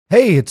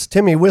Hey, it's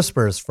Timmy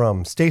Whispers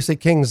from Stacey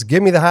King's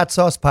Gimme the Hot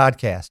Sauce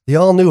podcast. The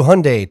all-new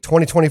Hyundai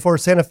 2024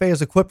 Santa Fe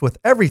is equipped with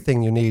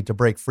everything you need to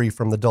break free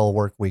from the dull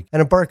work week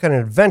and embark on an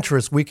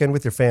adventurous weekend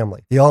with your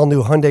family. The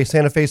all-new Hyundai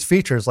Santa Fe's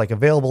features like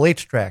available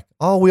H-Track,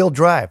 all-wheel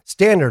drive,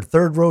 standard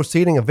third-row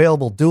seating,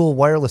 available dual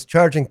wireless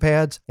charging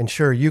pads,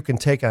 ensure you can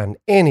take on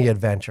any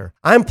adventure.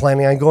 I'm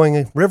planning on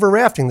going river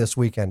rafting this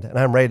weekend, and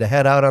I'm ready to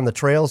head out on the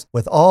trails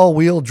with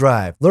all-wheel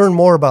drive. Learn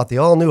more about the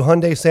all-new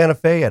Hyundai Santa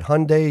Fe at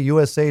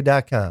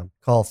HyundaiUSA.com.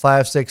 Call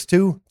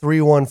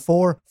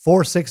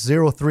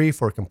 562-314-4603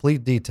 for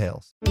complete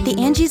details. The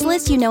Angie's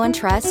List you know and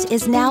trust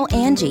is now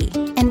Angie,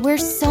 and we're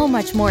so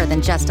much more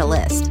than just a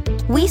list.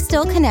 We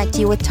still connect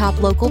you with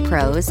top local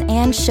pros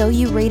and show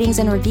you ratings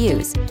and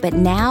reviews, but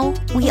now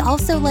we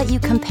also let you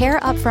compare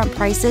upfront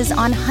prices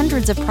on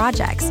hundreds of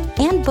projects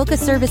and book a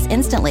service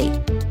instantly.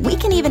 We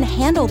can even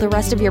handle the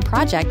rest of your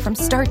project from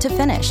start to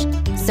finish.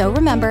 So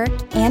remember,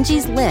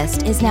 Angie's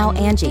List is now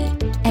Angie,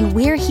 and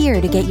we're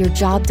here to get your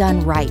job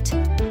done right.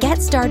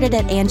 Get started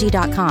at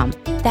Angie.com.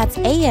 That's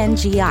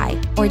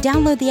ANGI, or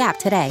download the app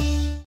today.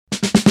 Oh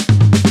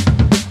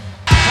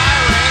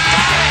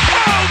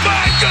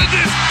my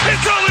goodness!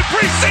 It's only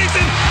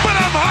preseason, but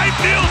I'm hyped.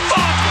 Neil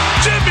Funk,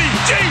 Jimmy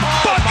G,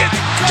 buckets,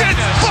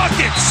 gets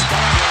buckets.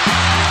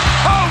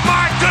 Oh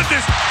my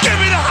goodness! Give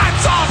me the hot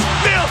sauce,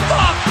 Neil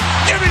Funk.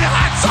 Give me the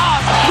hot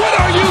sauce. What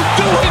are you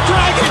doing,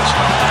 Dragic?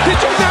 Did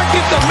you not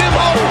get the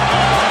memo?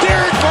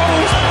 Derrick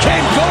Rose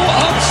can go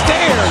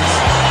upstairs.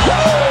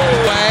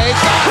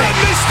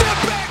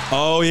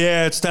 Oh,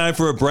 yeah, it's time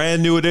for a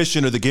brand new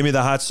edition of the Gimme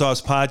the Hot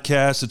Sauce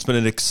podcast. It's been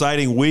an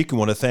exciting week. I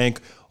want to thank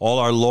all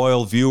our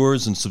loyal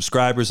viewers and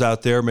subscribers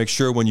out there. Make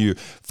sure when you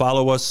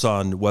follow us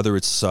on whether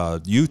it's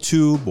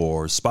YouTube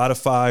or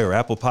Spotify or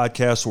Apple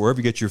Podcasts, or wherever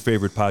you get your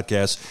favorite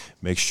podcasts,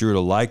 make sure to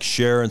like,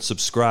 share, and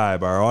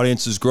subscribe. Our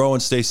audience is growing,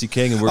 Stacey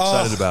King, and we're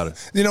excited about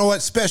it. You know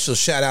what? Special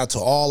shout out to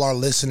all our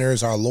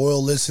listeners, our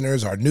loyal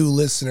listeners, our new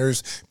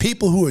listeners,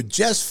 people who had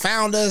just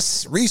found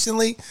us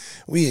recently.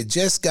 We had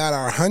just got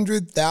our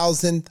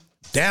 100,000th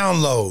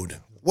download.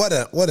 What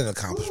an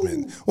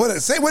accomplishment. What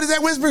is that,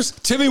 Whispers?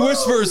 Timmy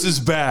Whispers is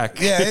back.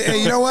 Yeah,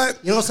 hey, you know what?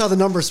 You notice how the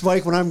numbers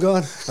spike when I'm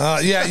gone?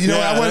 Yeah, you know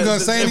what? I wasn't going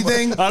to say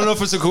anything. I don't know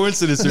if it's a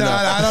coincidence or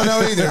not. I don't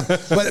know either.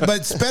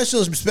 But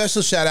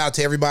special shout out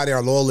to everybody,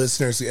 our loyal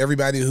listeners,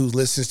 everybody who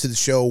listens to the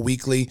show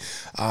weekly.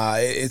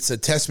 It's a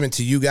testament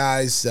to you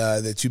guys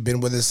that you've been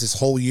with us this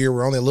whole year.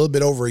 We're only a little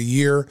bit over a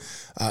year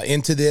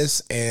into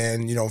this.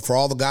 And, you know, for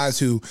all the guys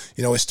who,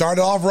 you know, it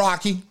started off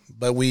rocky,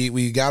 but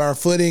we got our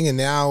footing, and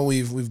now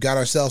we've got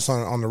ourselves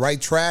on the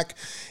right track,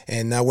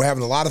 and we're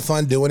having a lot of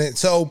fun doing it.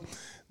 So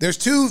there's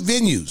two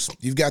venues.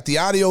 You've got the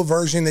audio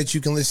version that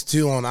you can listen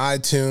to on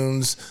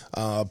iTunes,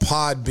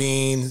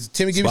 Podbean.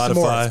 Timmy, give me some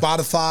more.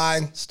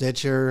 Spotify,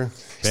 Stitcher,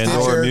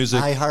 Pandora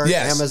Music, iHeart,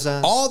 yes,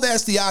 Amazon. All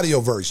that's the audio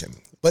version.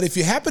 But if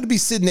you happen to be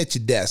sitting at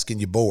your desk and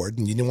you're bored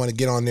and you didn't want to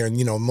get on there, and,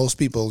 you know, most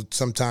people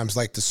sometimes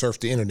like to surf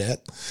the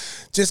internet,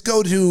 just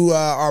go to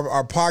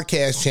our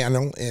podcast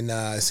channel, and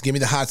it's Give Me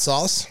the Hot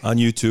Sauce. On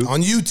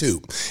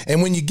YouTube.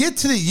 And when you get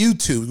to the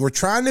YouTube, we're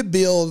trying to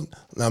build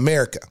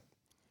America.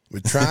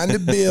 We're trying to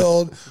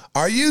build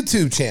our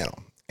YouTube channel.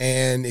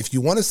 And if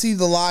you want to see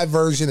the live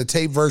version, the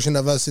tape version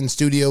of us in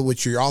studio,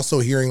 which you're also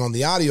hearing on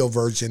the audio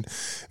version,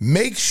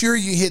 make sure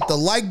you hit the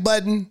like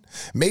button.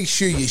 Make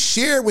sure you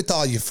share it with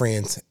all your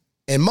friends.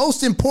 And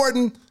most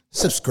important,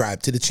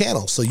 subscribe to the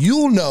channel so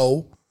you'll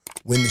know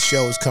when the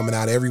show is coming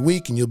out every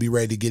week, and you'll be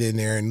ready to get in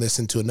there and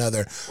listen to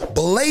another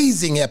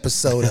blazing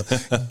episode of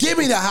Give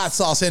Me the Hot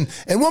Sauce. And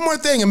one more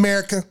thing,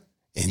 America,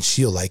 and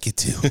she'll like it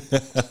too.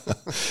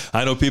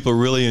 I know people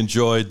really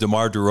enjoyed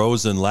DeMar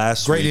DeRozan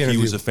last week. Interview.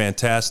 He was a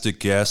fantastic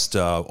guest,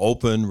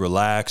 open,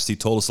 relaxed. He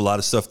told us a lot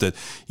of stuff that,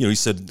 you know, he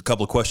said a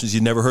couple of questions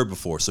you'd never heard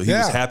before. So he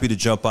was happy to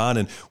jump on.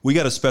 And we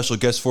got a special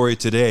guest for you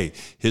today.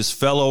 His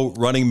fellow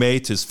running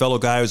mate, his fellow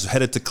guy who's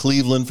headed to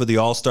Cleveland for the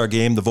All-Star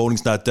game. The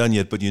voting's not done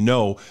yet, but you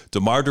know,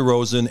 DeMar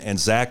DeRozan and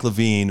Zach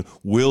LaVine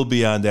will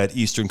be on that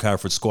Eastern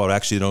Conference squad.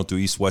 Actually, they don't do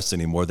East-West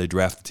anymore. They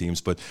draft the teams.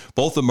 But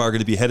both of them are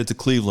going to be headed to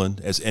Cleveland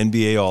as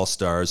NBA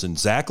All-Stars. And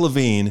Zach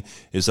LaVine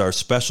is our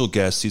special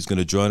guest. He's going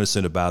to join us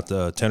in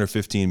about 10 or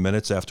 15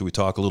 minutes after we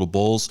talk a little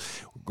Bulls.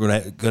 We're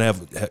going to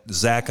have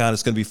Zach on.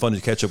 It's going to be fun to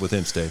catch up with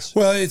him, Stace.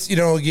 Well, it's, you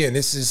know, again,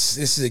 this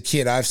is a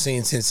kid I've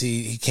seen since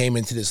he came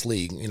into this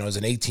league, you know, as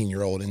an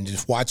 18-year-old, and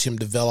just watch him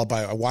develop.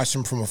 I watched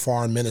him from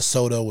afar in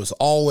Minnesota, was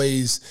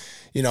always,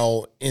 you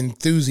know,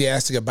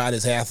 enthusiastic about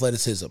his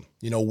athleticism.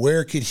 You know,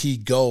 where could he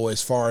go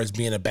as far as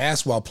being a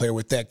basketball player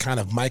with that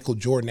kind of Michael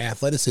Jordan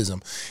athleticism?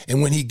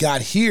 And when he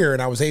got here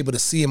and I was able to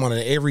see him on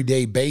an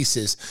everyday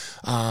basis,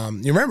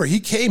 you remember, he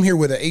came here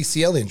with an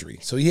ACL injury.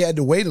 So he had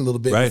to wait a little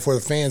bit before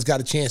the fans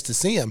got a chance to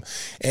see him.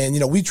 And, you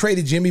know, we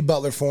traded Jimmy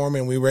Butler for him,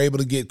 and we were able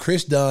to get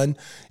Chris Dunn,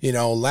 you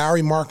know,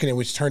 Lowry Markkinen,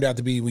 which turned out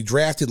to be, we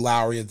drafted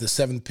Lowry at the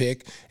 7th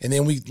pick. And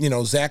then we, you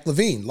know, Zach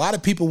LaVine. A lot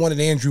of people wanted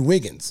Andrew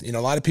Wiggins. You know,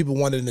 a lot of people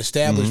wanted an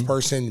established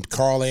person,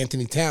 Karl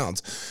Anthony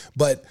Towns.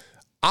 But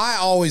I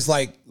always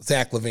liked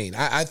Zach LaVine.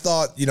 I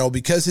thought, you know,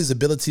 because his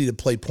ability to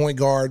play point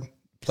guard,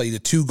 play the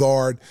 2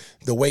 guard,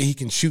 the way he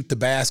can shoot the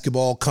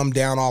basketball, come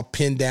down off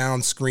pin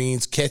down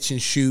screens, catch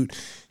and shoot.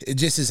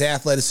 Just his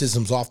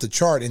athleticism's off the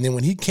chart. And then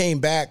when he came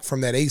back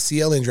from that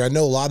ACL injury, I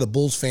know a lot of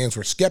Bulls fans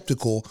were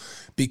skeptical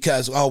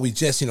because, we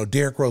just,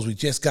 Derrick Rose, we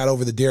just got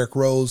over the Derrick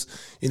Rose,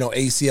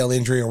 ACL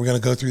injury, and we're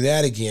going to go through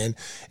that again.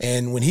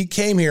 And when he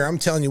came here, I'm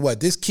telling you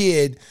what, this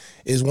kid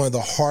is one of the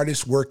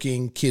hardest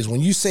working kids.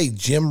 When you say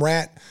gym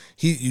rat,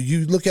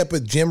 you look up a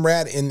gym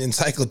rat in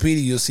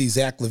encyclopedia, you'll see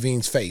Zach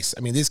LaVine's face.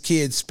 I mean, this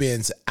kid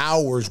spends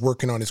hours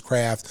working on his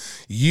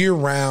craft year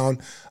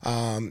round,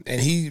 and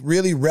he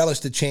really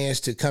relished the chance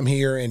to come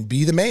here and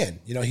be the man.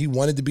 He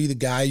wanted to be the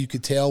guy. You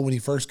could tell when he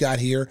first got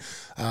here.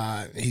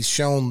 He's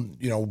shown,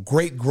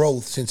 great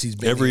growth since he's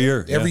been every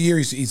here. year. Every year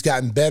he's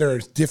gotten better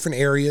at different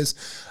areas.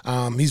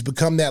 He's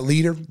become that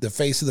leader, the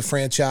face of the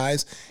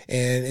franchise,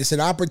 and it's an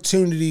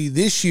opportunity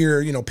this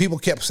year. People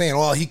kept saying,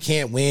 "Oh, he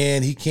can't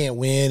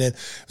win, and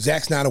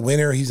Zach's not a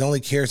winner. He only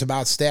cares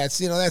about stats."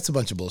 That's a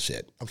bunch of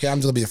bullshit. Okay, I'm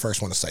just gonna be the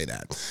first one to say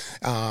that.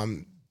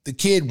 The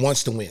kid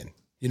wants to win.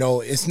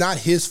 It's not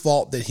his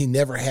fault that he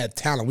never had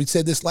talent. We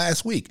said this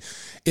last week.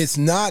 It's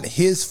not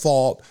his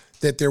fault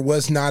that there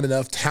was not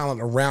enough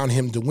talent around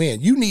him to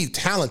win. You need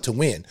talent to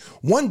win.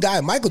 One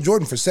guy, Michael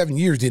Jordan, for 7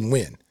 years didn't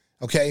win.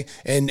 Okay,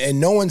 and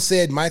no one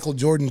said Michael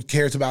Jordan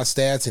cares about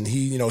stats and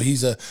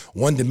he's a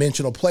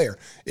one-dimensional player.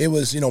 It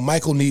was,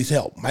 Michael needs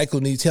help.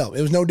 Michael needs help.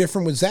 It was no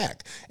different with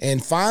Zach.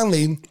 And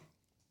finally,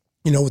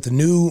 with the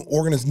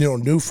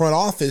new front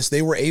office,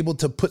 they were able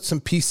to put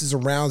some pieces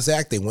around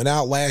Zach. They went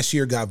out last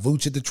year, got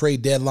Vooch at the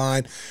trade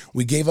deadline.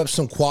 We gave up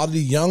some quality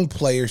young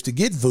players to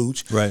get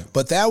Vooch. Right.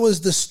 But that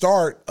was the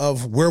start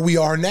of where we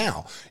are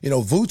now.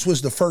 Vooch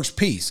was the first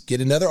piece.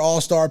 Get another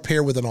all-star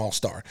pair with an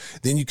all-star.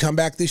 Then you come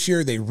back this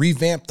year, they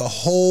revamped the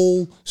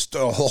whole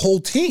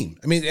team.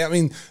 I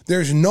mean,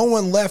 there's no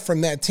one left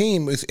from that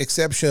team with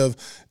exception of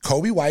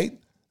Kobe White,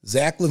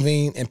 Zach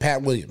LaVine, and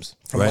Pat Williams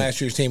from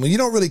last year's team. And you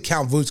don't really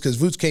count Vooch because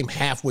Vooch came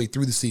halfway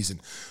through the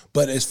season.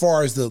 But as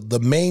far as the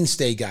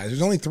mainstay guys,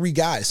 there's only 3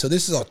 guys. So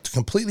this is a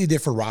completely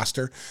different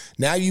roster.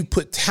 Now you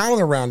put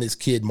talent around this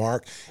kid,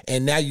 Mark,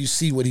 and now you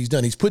see what he's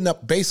done. He's putting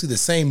up basically the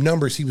same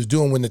numbers he was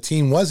doing when the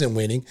team wasn't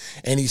winning,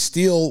 and he's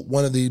still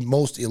one of the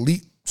most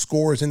elite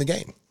scorers in the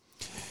game.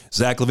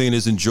 Zach LaVine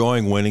is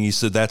enjoying winning. He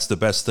said that's the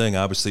best thing.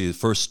 Obviously, the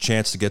first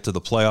chance to get to the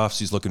playoffs,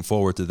 he's looking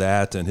forward to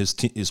that. And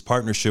his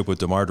partnership with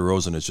DeMar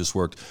DeRozan has just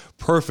worked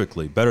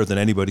perfectly, better than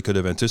anybody could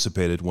have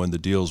anticipated when the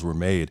deals were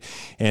made.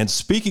 And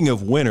speaking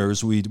of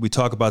winners, we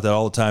talk about that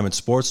all the time in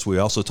sports. We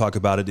also talk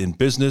about it in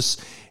business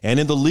and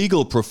in the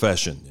legal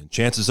profession. And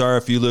chances are,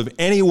 if you live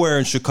anywhere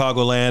in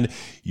Chicagoland,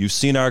 you've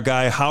seen our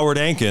guy Howard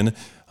Ankin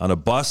on a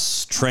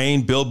bus,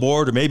 train,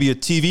 billboard, or maybe a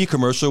TV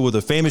commercial with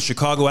a famous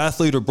Chicago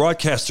athlete or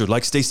broadcaster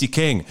like Stacey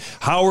King.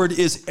 Howard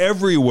is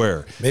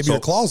everywhere. Maybe your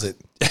closet.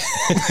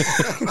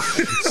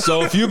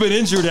 So if you've been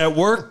injured at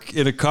work,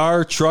 in a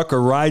car, truck, or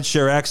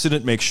rideshare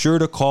accident, make sure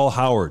to call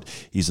Howard.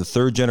 He's a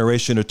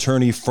third-generation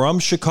attorney from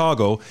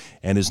Chicago,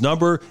 and his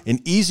number, an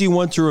easy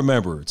one to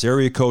remember. It's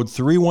area code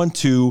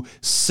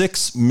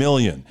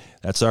 312-6-million.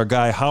 That's our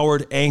guy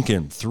Howard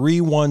Ankin,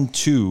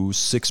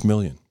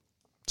 312-6-million.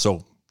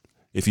 So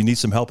if you need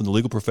some help in the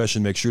legal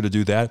profession, make sure to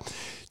do that.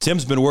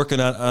 Tim's been working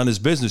on his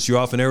business. You're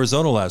off in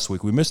Arizona last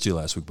week. We missed you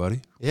last week,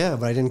 buddy. Yeah,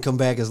 but I didn't come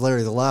back as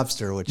Larry the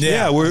Lobster. Which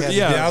I was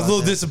a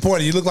little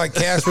disappointed. You look like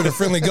Casper the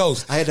Friendly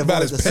Ghost. I had to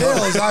about as pale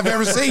as I've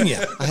ever seen you.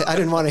 I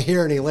didn't want to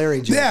hear any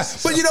Larry jokes. Yeah,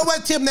 but you know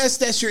what, Tim?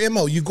 That's your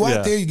MO. You go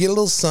out there, you get a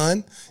little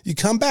sun, you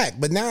come back.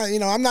 But now,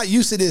 I'm not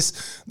used to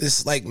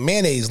this like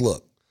mayonnaise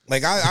look.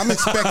 Like I'm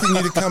expecting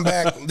you to come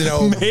back,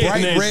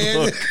 bright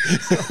red.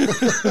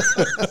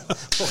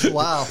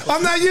 Wow.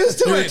 I'm not used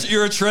to it.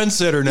 You're a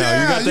trendsetter now.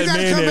 Yeah, you got that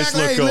mayonnaise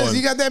look going. Listen,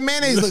 you got that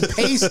mayonnaise look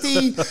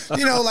pasty.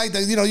 You got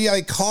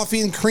like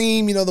coffee and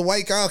cream. The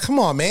white guy. Oh, come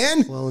on,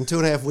 man. Well, in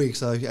 2.5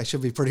 weeks, I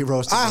should be pretty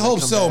roasted. I hope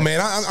so, man.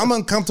 I'm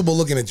uncomfortable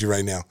looking at you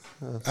right now.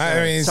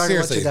 I mean,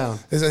 seriously,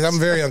 I'm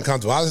very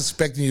uncomfortable. I was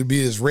expecting you to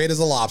be as red as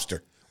a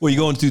lobster. Well, you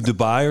going to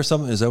Dubai or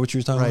something? Is that what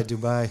you're talking about?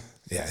 Right, Dubai.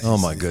 Yeah. Oh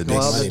my goodness.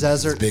 Go out in the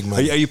desert. Big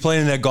money. Are you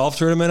playing in that golf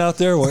tournament out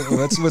there?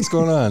 What's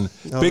going on?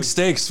 No. Big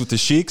stakes with the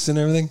sheiks and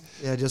everything.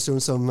 Yeah, just doing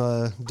some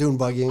dune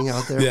buggying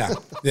out there. Yeah.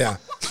 Get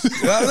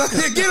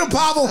him,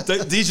 Pavel.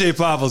 DJ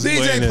Pavel's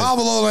DJ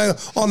Pavel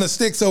on the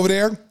sticks over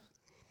there.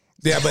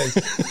 Yeah, but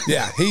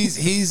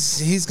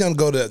he's gonna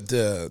go to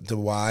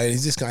Dubai.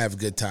 He's just gonna have a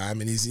good time,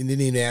 and he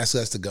didn't even ask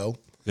us to go.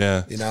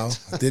 Yeah,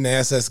 didn't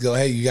ask us to go.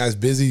 Hey, you guys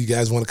busy? You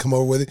guys want to come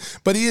over with it?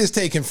 But he is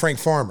taking Frank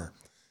Farmer.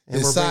 And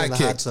his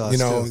sidekick, too.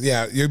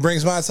 You bring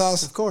some hot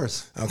sauce? Of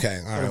course.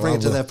 Okay, all right. Bring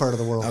it to that part of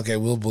the world. Okay,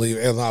 we'll believe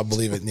it. I'll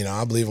believe it.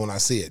 I'll believe it when I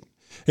see it.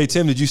 Hey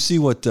Tim, did you see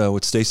what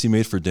Stacey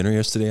made for dinner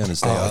yesterday on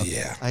his day off? Oh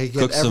yeah, I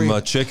cooked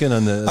some chicken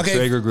on the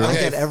Traeger grill. I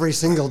get every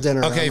single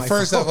dinner. Okay,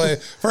 first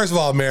of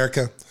all,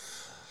 America,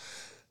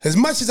 As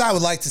much as I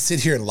would like to sit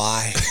here and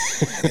lie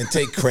and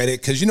take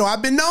credit, because,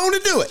 I've been known to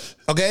do it.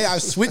 Okay,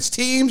 I've switched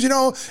teams,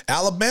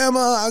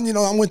 Alabama,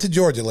 I went to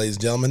Georgia, ladies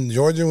and gentlemen.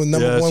 Georgia was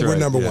number one. We're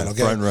number one,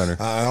 okay? Front runner.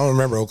 I don't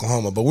remember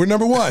Oklahoma, but we're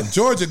number one.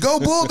 Georgia, go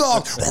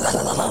Bulldogs.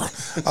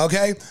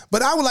 Okay,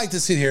 but I would like to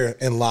sit here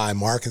and lie,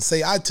 Mark, and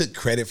say I took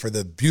credit for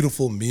the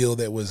beautiful meal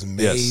that was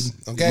made. Yes.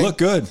 Okay, It looked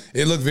good.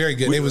 It looked very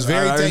good. It was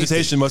very Our tasty.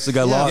 invitation must have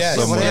got lost Yes,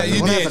 somewhere. yeah,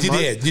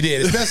 you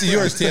did. Especially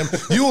yours, Tim.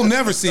 You will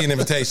never see an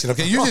invitation.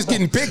 Okay, you're just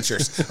getting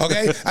pictures.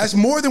 Okay, that's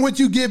more than what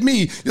you give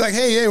me. You're like,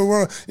 hey,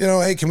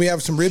 hey, can we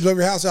have some ribs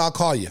over your house? I'll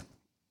call you.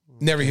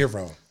 Never hear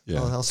from him. Yeah.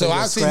 Well, So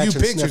I've seen you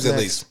pictures at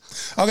least.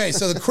 least. Okay,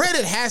 so the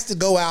credit has to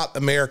go out,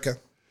 America,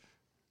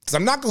 because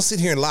I'm not going to sit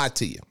here and lie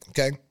to you.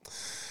 Okay,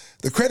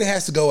 the credit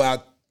has to go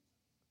out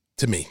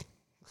to me.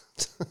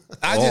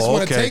 I just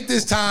want to take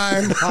this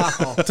time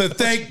to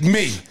thank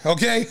me,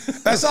 okay?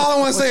 That's all I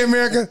want to say,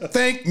 America.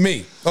 Thank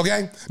me,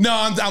 okay? No,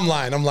 I'm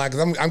lying. I'm lying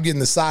because I'm getting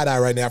the side eye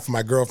right now from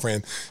my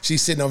girlfriend.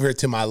 She's sitting over here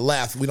to my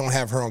left. We don't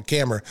have her on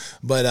camera.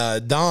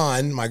 But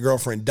Dawn, my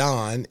girlfriend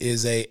Dawn,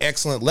 is a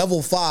excellent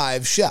level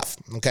 5 chef,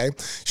 okay?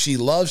 She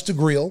loves to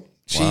grill.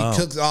 She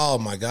cooks. Oh,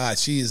 my God.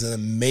 She is an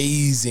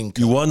amazing cook.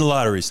 You won the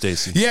lottery,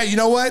 Stacey. Yeah, you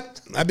know what?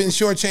 I've been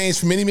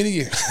shortchanged for many, many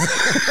years.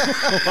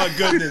 Oh, my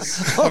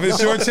goodness. I've been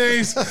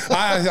shortchanged.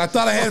 I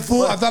thought I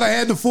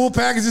had the full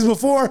packages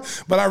before,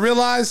 but I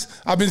realized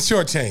I've been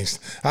shortchanged.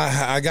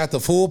 I got the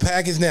full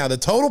package now, the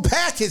total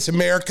package,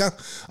 America.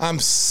 I'm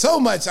so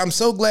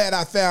glad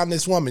I found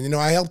this woman.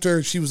 I helped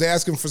her. She was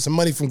asking for some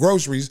money from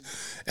groceries,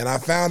 and I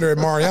found her at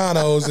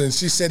Mariano's, and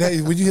she said,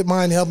 "Hey, would you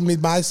mind helping me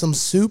buy some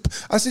soup?"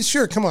 I said,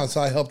 "Sure, come on."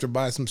 So I helped her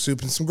buy some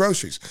soup and some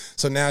groceries.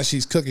 So now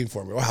she's cooking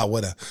for me. Wow,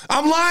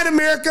 I'm lying,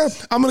 America.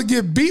 I'm gonna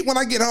get beat when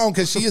I get home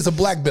because she is a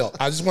black belt.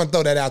 I just want to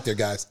throw that out there,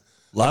 guys.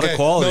 A lot of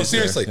quality. No,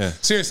 seriously. Yeah.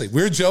 Seriously.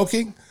 We're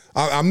joking.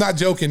 I'm not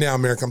joking now,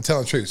 America. I'm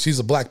telling the truth. She's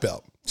a black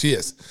belt. She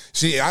is.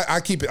 I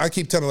keep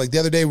telling her, like the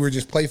other day we were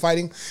just play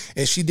fighting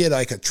and she did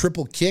like a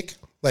triple kick,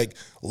 like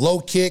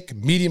low kick,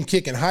 medium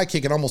kick, and high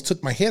kick, and almost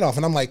took my head off.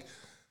 And I'm like,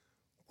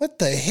 what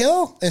the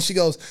hell? And she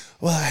goes,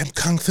 well, I'm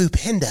Kung Fu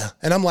Panda.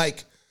 And I'm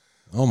like,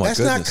 oh my that's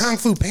goodness. not Kung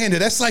Fu Panda.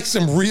 That's like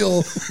some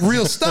real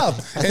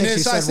stuff. I think she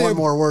said one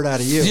more word out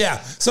of you. Yeah.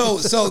 So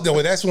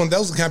that's one of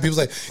those kind of people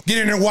like, get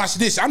in there and wash the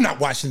dishes. I'm not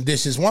washing the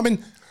dishes,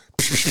 woman.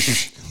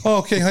 Oh,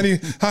 okay, honey.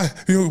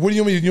 What do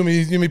you mean? You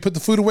mean me put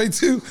the food away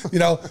too?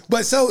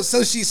 But so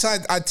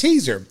I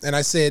teased her and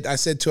I said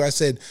to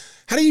her,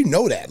 how do you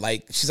know that?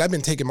 Like, I've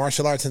been taking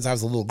martial arts since I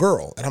was a little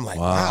girl. And I'm like,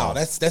 wow,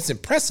 that's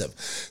impressive.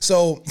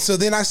 So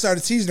then I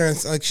started teasing her,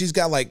 and like she's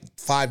got like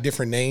 5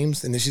 different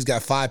names, and then she's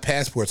got 5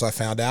 passports, I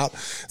found out.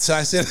 So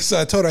I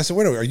told her, I said,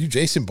 wait a minute, are you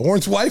Jason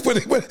Bourne's wife?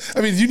 What,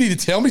 I mean, you need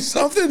to tell me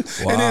something?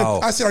 Wow. And then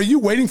I said, are you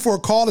waiting for a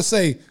call to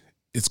say,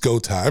 it's go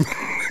time?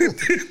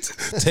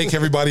 Take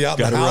everybody out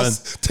in the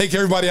house. Take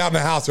everybody out in the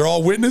house. They're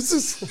all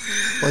witnesses.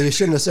 Well, you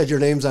shouldn't have said your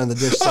names on the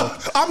dish soap.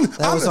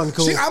 That was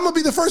uncool. See, I'm gonna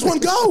be the first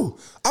one to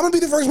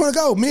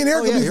go. Me and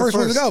Eric will be the first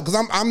one to go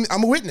because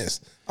I'm a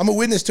witness. I'm a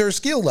witness to her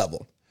skill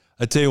level.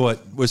 I tell you what,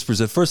 Whispers,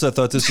 at first I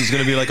thought this was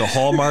going to be like a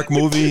Hallmark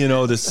movie,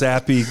 the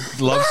sappy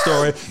love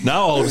story.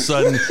 Now all of a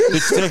sudden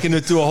it's taking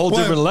it to a whole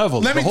different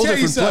level. Let me tell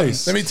you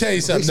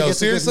something. No,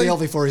 seriously.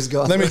 Before he's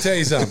gone. Let me tell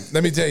you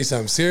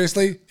something.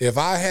 Seriously, if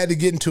I had to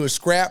get into a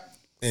scrap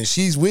and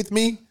she's with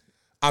me,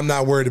 I'm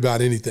not worried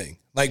about anything.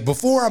 Like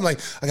before, I'm like,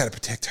 I got to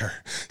protect her.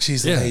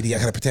 She's a lady. I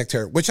got to protect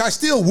her, which I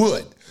still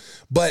would.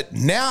 But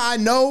now I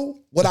know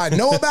what I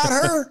know about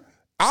her.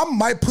 I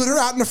might put her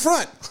out in the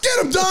front.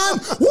 Get him, Don.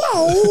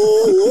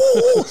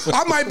 Whoa.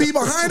 I might be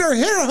behind her.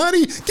 Here,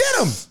 honey. Get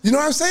him. You know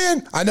what I'm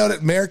saying? I know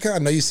that, America, I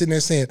know you're sitting there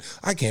saying,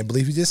 I can't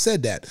believe you just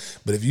said that.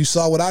 But if you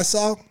saw what I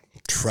saw,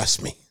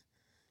 trust me,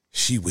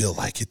 she will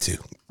like it too.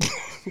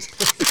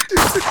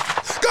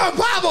 Go,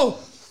 Pablo.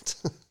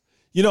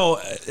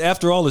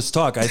 After all this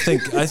talk, I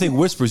think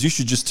Whispers, you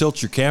should just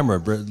tilt your camera.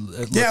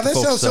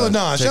 Let's show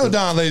Don. Show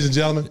Don, ladies and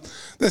gentlemen.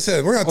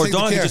 Listen, we're gonna take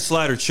Dawn the can just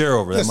slide her chair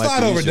over. Let's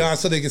slide over, Don,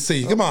 so they can see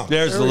you. Come on.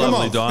 There's the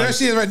lovely Dawn. There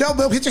she is, right? Don't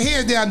put your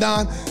hands down,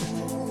 Don.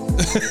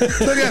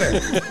 Look at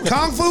her,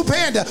 Kung Fu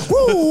Panda.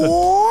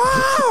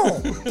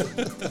 Wow.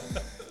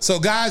 So,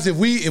 guys, if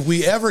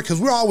we ever, because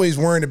we're always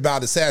worrying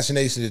about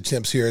assassination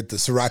attempts here at the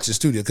Sriracha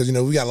Studio, because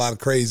we got a lot of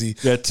crazy.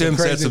 Yeah,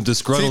 Tim's had some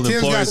disgruntled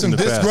employees in the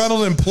past. Tim's got some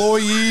disgruntled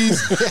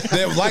employees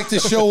that like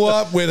to show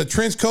up with a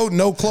trench coat,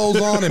 no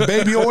clothes on, and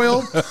baby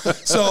oil.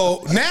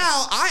 So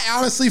now I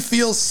honestly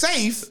feel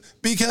safe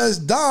because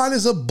Don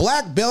is a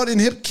black belt in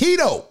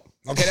Hapkido.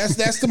 Okay,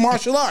 that's the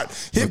martial art.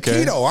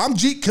 Hapkido. Okay. I'm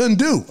Jeet Kune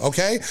Do.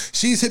 Okay,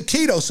 she's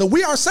Hapkido, so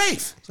we are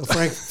safe. So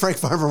Frank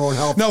Farmer won't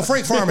help. No,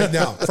 Frank Farmer.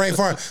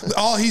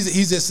 All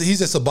he's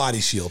just a body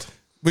shield.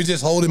 We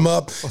just hold him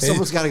up. Well,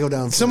 someone's got to go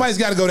down. Somebody's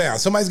got to go down.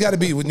 Somebody's got to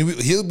be. We'll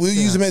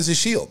use him as a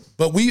shield.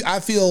 But I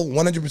feel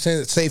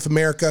 100% safe,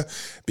 America,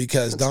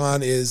 because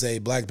Dawn is a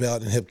black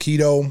belt in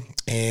Hapkido,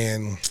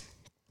 and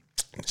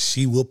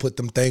she will put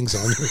them things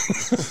on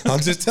you. I'm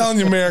just telling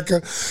you,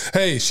 America.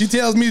 Hey, she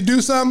tells me to do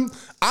something,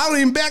 I don't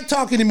even back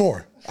talk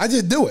anymore. I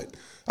just do it.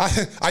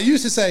 I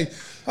used to say,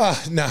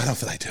 No, I don't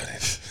feel like doing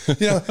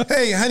it.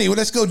 Hey, honey, well,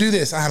 let's go do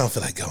this. I don't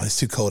feel like going. It's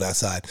too cold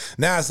outside.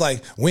 Now it's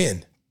like,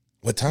 when?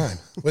 What time?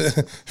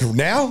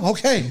 Now?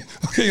 Okay,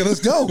 let's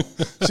go.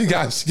 She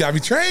got me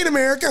trained,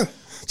 America.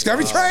 She got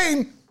me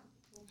trained.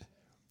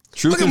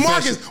 True Look at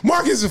Marcus.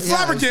 Marcus is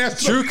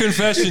flabbergasted. True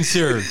confessions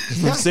here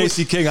from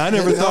Stacey King. I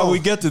never thought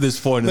we'd get to this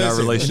point in our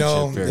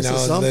relationship.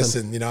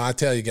 Listen, I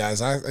tell you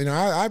guys,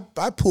 I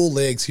pull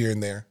legs here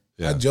and there.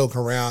 Yeah. I joke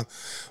around,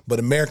 but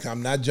America,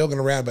 I'm not joking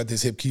around about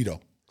this hip keto.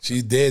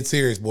 She's dead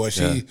serious, boy.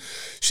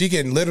 She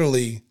can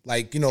literally,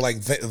 like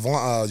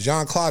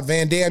Jean-Claude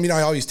Van Damme, he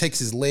always takes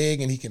his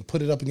leg and he can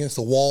put it up against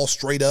the wall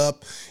straight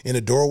up in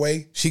a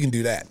doorway. She can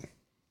do that.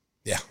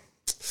 Yeah.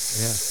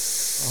 Yeah.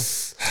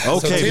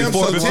 Okay,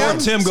 before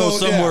Tim goes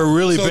somewhere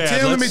really bad.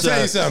 Tim, let me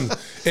tell you something.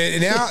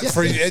 And now,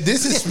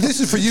 this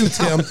is for you,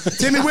 Tim.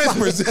 Timmy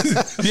Whispers.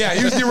 Yeah,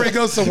 he was getting ready to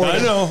go somewhere. I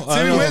know.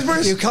 Timmy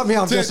Whispers. You cut me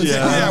off just a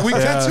second. Yeah, we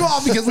cut you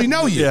off because we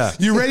know you. Yeah.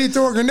 You ready to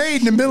throw a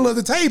grenade in the middle of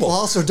the table. Well,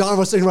 also, Dawn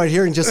was sitting right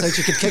here and just said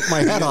she could kick my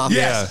head off. Yes.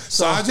 Yeah.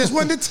 So I just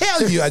wanted to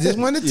tell you.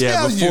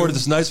 Yeah, before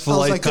this nice,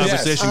 polite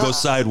conversation goes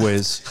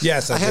sideways.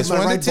 Yes, I just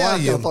wanted to tell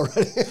you.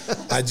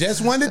 I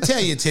just wanted to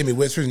tell you, Timmy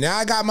Whispers. Now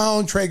I got my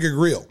own Traeger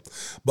grill.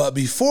 But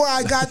before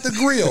I got the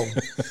grill,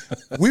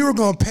 we were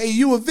going to pay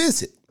you a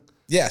visit.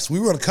 Yes, we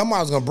were going to come out.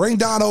 I was going to bring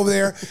Dawn over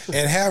there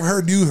and have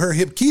her do her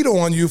hip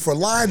keto on you for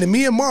lying to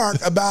me and Mark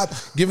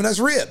about giving us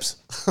ribs.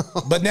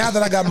 But now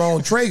that I got my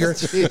own Traeger,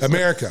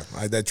 America,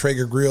 that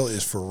Traeger grill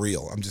is for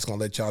real. I'm just going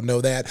to let y'all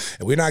know that.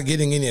 And we're not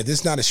getting any. This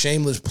is not a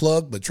shameless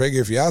plug, but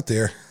Traeger, if you're out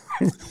there,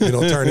 we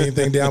don't turn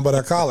anything down but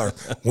our collar.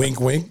 Wink,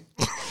 wink.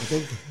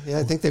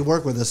 I think they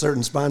work with a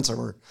certain sponsor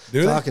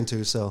we're talking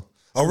to, so.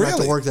 Oh, really? We have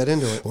to work that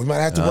into it. We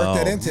might have to work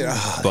that into it.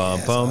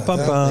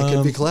 It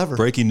could be clever.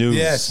 Breaking news.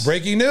 Yes,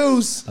 breaking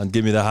news. And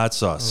give me the hot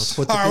sauce.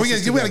 All right, we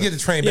got to get the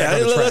train back on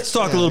the track. Let's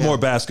talk a little more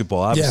basketball.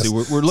 Obviously,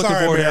 we're looking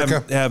forward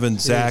to having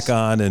Zach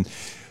on. And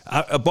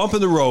a bump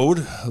in the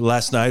road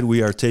last night.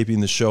 We are taping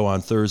the show on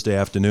Thursday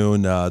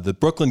afternoon. The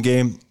Brooklyn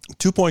game,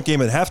 2-point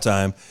game at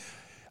halftime.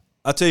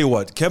 I'll tell you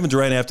what, Kevin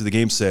Durant after the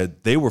game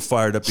said they were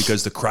fired up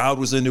because the crowd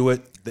was into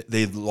it.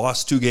 They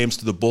lost 2 games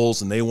to the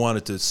Bulls, and they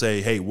wanted to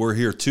say, hey, we're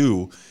here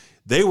too.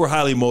 They were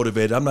highly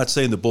motivated. I'm not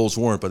saying the Bulls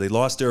weren't, but they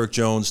lost Derrick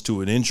Jones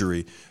to an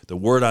injury. The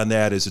word on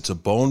that is it's a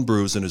bone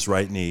bruise in his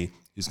right knee.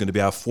 He's going to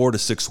be out 4 to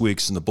 6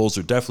 weeks, and the Bulls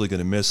are definitely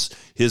going to miss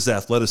his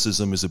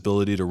athleticism, his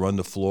ability to run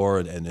the floor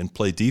and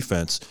play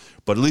defense.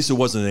 But at least it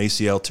wasn't an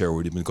ACL tear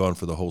where he'd been gone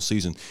for the whole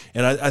season.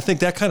 And I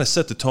think that kind of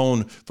set the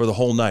tone for the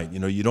whole night.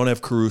 You don't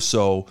have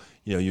Caruso,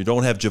 you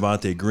don't have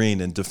Javonte Green,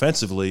 and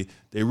defensively,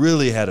 they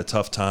really had a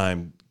tough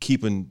time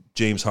keeping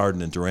James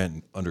Harden and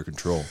Durant under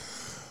control.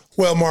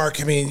 Well, Mark,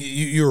 I mean,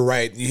 you were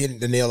right. You hit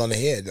the nail on the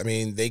head. I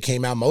mean, they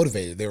came out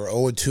motivated. They were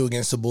 0-2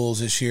 against the Bulls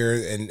this year,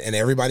 and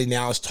everybody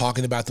now is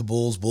talking about the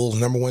Bulls. Bulls,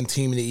 number 1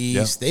 team in the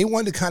East. Yep. They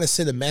wanted to kind of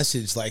send a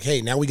message like,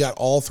 hey, now we got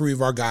all 3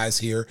 of our guys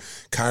here.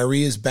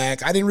 Kyrie is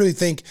back. I didn't really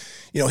think,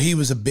 he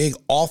was a big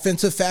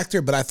offensive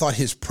factor, but I thought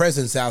his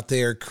presence out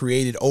there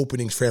created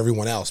openings for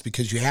everyone else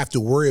because you have to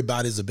worry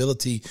about his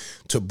ability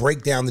to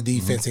break down the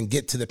defense and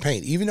get to the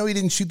paint. Even though he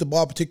didn't shoot the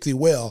ball particularly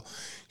well,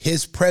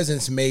 his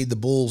presence made the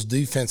Bulls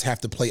defense have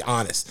to play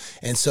honest.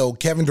 And so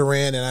Kevin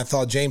Durant and I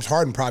thought James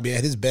Harden probably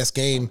had his best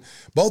game.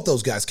 Both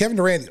those guys. Kevin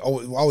Durant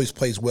always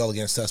plays well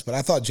against us, but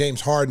I thought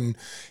James Harden,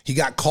 he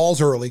got calls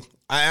early.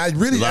 I'm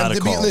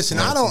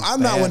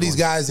not one of these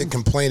guys that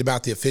complain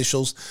about the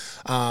officials.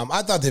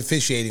 I thought the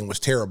officiating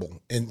was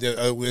terrible, and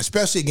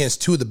especially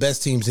against 2 of the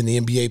best teams in the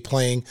NBA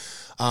playing.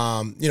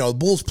 The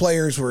Bulls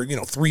players were,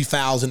 3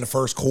 fouls in the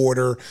first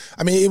quarter.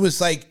 I mean, it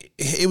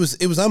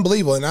was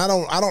unbelievable. And I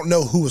don't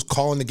know who was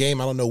calling the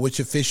game. I don't know which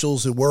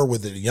officials it were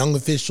it young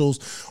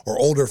officials or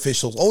older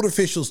officials. Older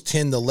officials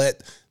tend to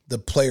let the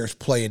players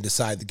play and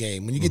decide the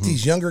game. When you get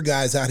these younger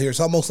guys out here,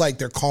 it's almost like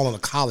they're calling a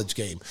college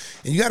game.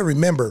 And you got to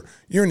remember,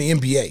 you're in the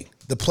NBA.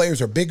 The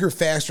players are bigger,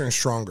 faster, and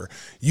stronger.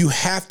 You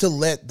have to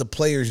let the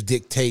players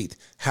dictate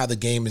how the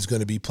game is going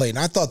to be played. And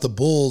I thought the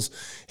Bulls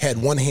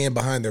had one hand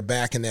behind their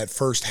back in that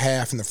first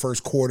half, in the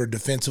first quarter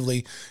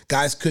defensively.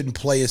 Guys couldn't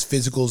play as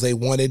physical as they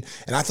wanted.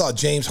 And I thought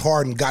James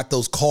Harden got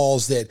those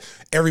calls that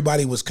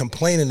everybody was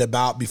complaining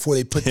about before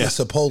they put this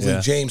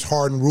supposedly James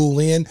Harden rule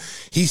in.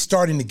 He's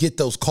starting to get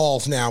those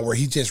calls now where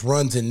he just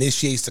runs,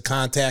 initiates the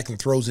contact, and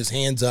throws his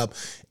hands up,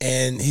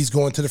 and he's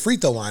going to the free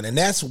throw line. And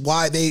that's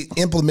why they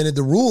implemented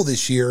the rule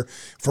this year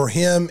for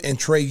him and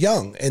Trae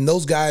Young. And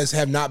those guys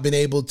have not been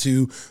able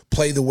to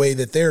play the way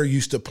that they're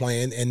used to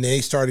playing, and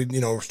they started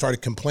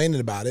complaining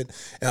about it.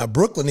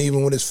 Brooklyn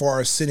even went as far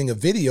as sending a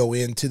video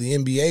into the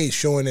NBA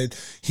showing that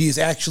he is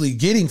actually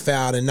getting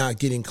fouled and not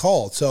getting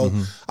called. So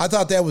I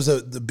thought that was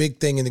the big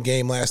thing in the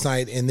game last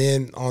night. And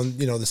then on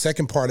the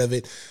second part of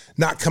it,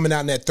 not coming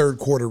out in that third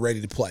quarter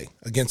ready to play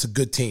against a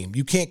good team.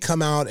 You can't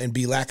come out and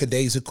be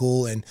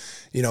lackadaisical and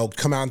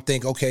come out and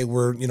think, okay,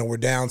 we're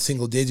down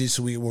single digits,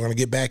 so we're going to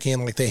get back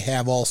in like they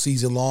have all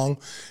season long.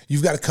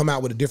 You've got to come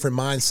out with a different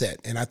mindset,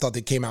 and I thought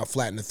they came out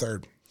flat in the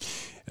third.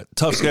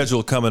 Tough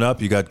schedule coming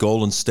up. You got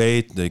Golden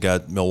State. They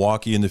got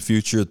Milwaukee in the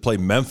future. They play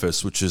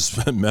Memphis, which is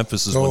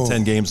Memphis has won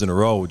 10 games in a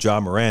row.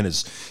 John Moran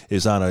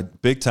is on a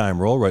big-time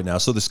roll right now.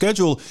 So the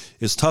schedule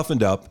is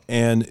toughened up,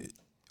 and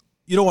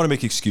you don't want to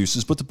make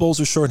excuses, but the Bulls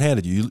are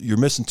shorthanded. You're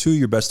missing two of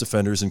your best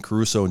defenders in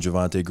Caruso and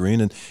Javonte Green,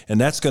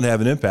 and that's going to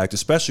have an impact,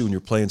 especially when you're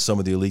playing some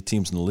of the elite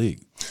teams in the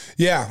league.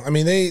 Yeah,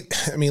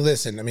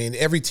 listen,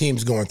 every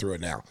team's going through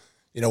it now.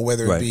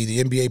 Whether it be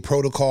the NBA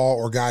protocol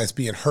or guys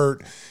being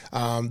hurt.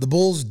 The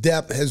Bulls'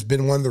 depth has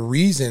been one of the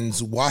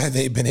reasons why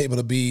they've been able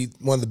to be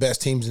one of the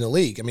best teams in the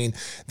league.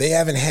 They've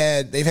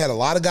had a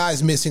lot of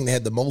guys missing. They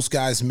had the most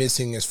guys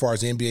missing as far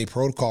as the NBA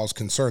protocol is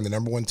concerned, the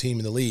number one team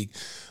in the league.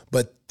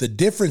 But the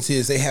difference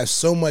is they have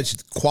so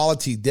much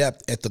quality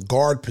depth at the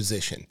guard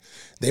position.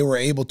 They were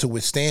able to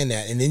withstand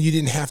that. And then you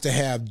didn't have to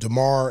have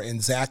DeMar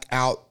and Zach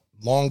out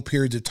long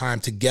periods of time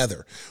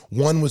together.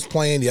 One was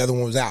playing, the other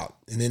one was out.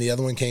 And then the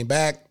other one came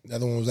back, the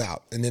other one was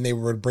out. And then they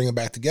were bring them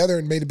back together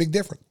and made a big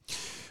difference.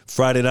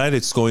 Friday night,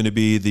 it's going to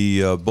be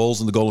the Bulls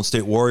and the Golden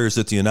State Warriors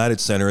at the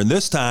United Center. And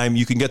this time,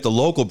 you can get the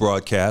local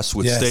broadcast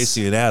with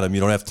Stacey and Adam.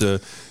 You don't have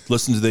to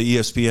listen to the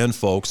ESPN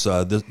folks.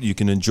 You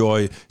can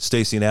enjoy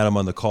Stacey and Adam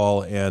on the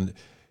call. And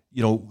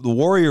the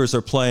Warriors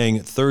are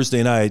playing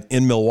Thursday night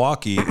in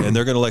Milwaukee, and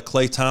they're going to let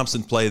Klay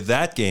Thompson play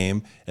that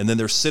game, and then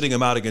they're sitting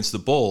him out against the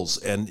Bulls.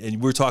 And we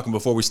were talking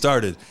before we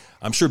started.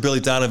 I'm sure Billy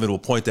Donovan will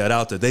point that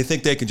out, that they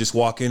think they can just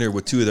walk in here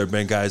with two of their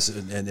main guys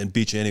and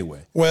beat you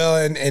anyway. Well,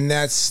 and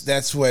that's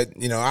what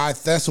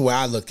that's the way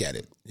I look at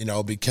it.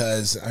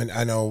 Because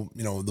I know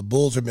the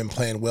Bulls have been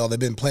playing well. They've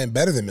been playing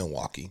better than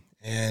Milwaukee.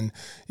 And,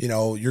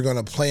 you're going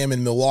to play them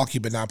in Milwaukee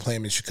but not play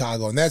them in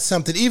Chicago. And that's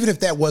something, even if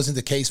that wasn't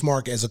the case,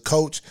 Mark, as a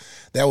coach,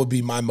 that would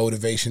be my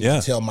motivation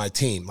to tell my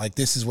team. Like,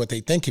 this is what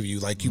they think of you.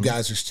 Like, you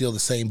guys are still the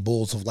same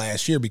Bulls of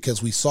last year,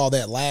 because we saw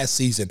that last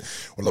season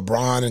where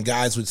LeBron and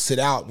guys would sit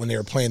out when they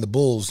were playing the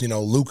Bulls.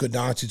 Luka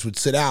Doncic would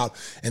sit out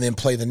and then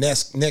play the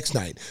next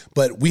night.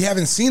 But we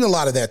haven't seen a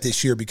lot of that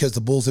this year because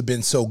the Bulls have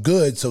been so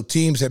good. So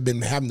teams have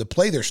been having to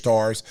play their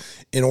stars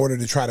in order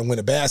to try to win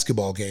a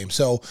basketball game.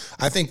 So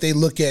I think they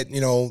look at,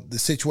 the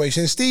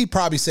situation. And Steve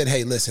probably said,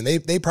 hey, listen,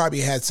 they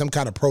probably had some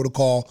kind of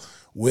protocol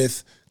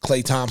with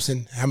Klay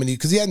Thompson,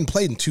 because he hadn't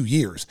played in 2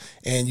 years.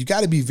 And you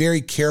got to be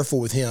very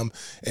careful with him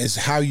as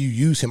how you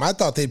use him. I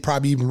thought they'd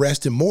probably even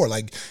rest him more,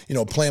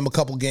 play him a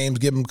couple games,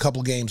 give him a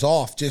couple games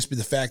off, just be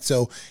the fact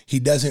so he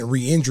doesn't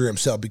re-injure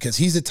himself, because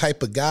he's the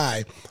type of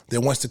guy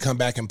that wants to come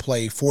back and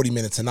play 40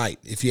 minutes a night,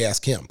 if you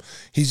ask him.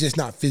 He's just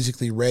not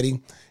physically ready.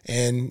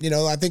 And,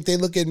 I think they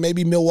look at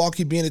maybe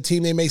Milwaukee being a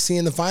team they may see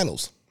in the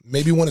finals.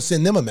 Maybe want to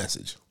send them a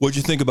message. What do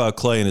you think about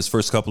Klay in his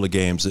first couple of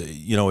games?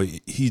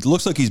 He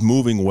looks like he's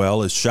moving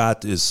well. His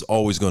shot is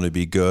always going to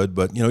be good,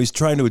 but he's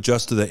trying to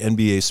adjust to the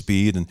NBA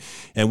speed,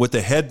 and with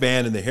the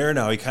headband and the hair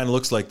now, he kind of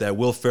looks like that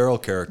Will Ferrell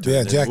character.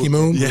 Yeah, Jackie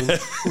Moon. Yeah.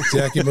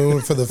 Jackie Moon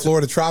for the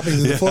Florida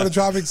Tropics. The Florida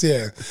Tropics,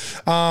 yeah.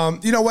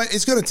 You know what?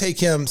 It's going to take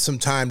him some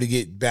time to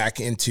get back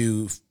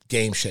into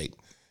game shape.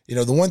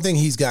 The one thing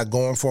he's got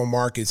going for him,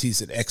 Mark, is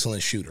he's an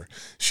excellent shooter.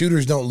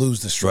 Shooters don't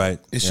lose the stroke. Right.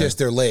 It's just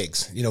their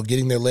legs,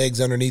 getting their legs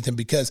underneath him,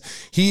 because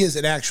he is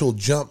an actual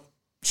jump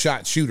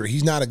shot shooter.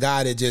 He's not a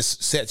guy that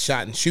just sets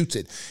shot and shoots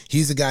it.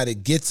 He's a guy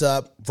that gets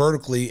up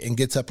vertically and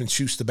gets up and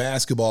shoots the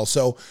basketball.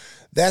 So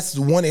that's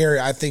the one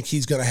area I think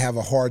he's going to have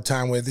a hard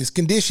time with. His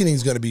conditioning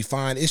is going to be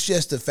fine. It's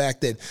just the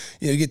fact that,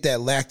 you get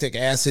that lactic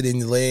acid in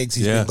your legs.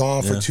 He's been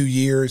gone for 2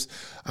 years.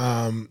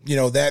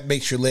 That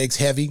makes your legs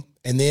heavy.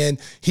 And then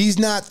he's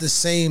not the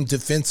same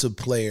defensive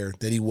player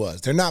that he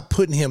was. They're not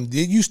putting him, they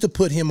used to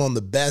put him on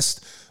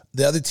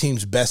the other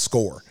team's best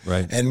scorer.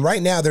 Right. And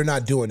right now they're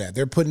not doing that.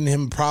 They're putting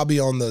him probably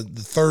on the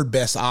third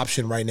best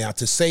option right now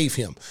to save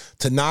him,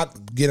 to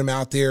not get him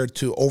out there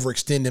to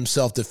overextend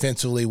himself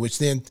defensively, which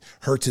then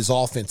hurts his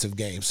offensive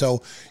game.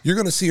 So you're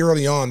going to see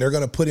early on, they're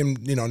going to put him,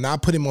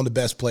 not put him on the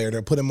best player.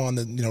 They'll put him on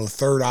the,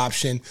 third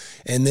option,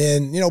 and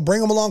then,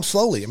 bring him along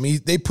slowly.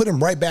 They put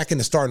him right back in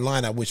the starting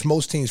lineup, which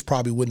most teams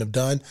probably wouldn't have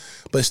done.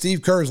 But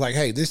Steve Kerr's like,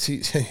 hey,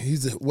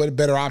 what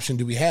better option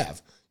do we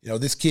have?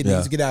 This kid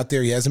needs to get out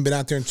there. He hasn't been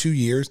out there in 2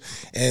 years.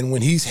 And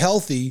when he's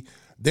healthy,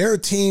 they're a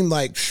team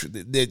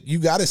that you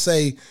got to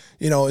say,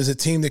 is a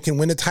team that can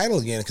win the title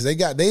again, because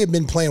they have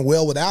been playing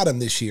well without him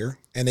this year,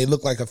 and they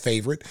look like a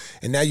favorite.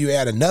 And now you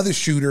add another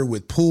shooter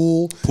with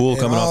Poole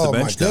coming off the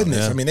bench. Oh my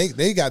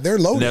goodness! Yeah. They're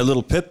loaded. And that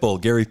little pit bull,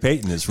 Gary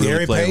Payton, is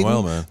really playing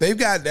well, man. They've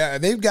got you're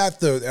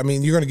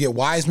going to get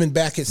Wiseman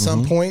back at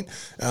some point.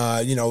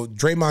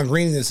 Draymond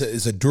Green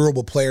is a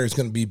durable player, is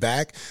going to be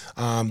back.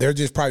 They're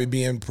just probably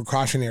being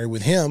precautionary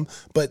with him,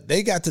 but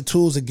they got the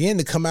tools again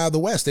to come out of the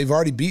West. They've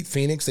already beat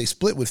Phoenix. They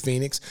split with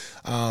Phoenix.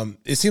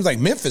 It seems like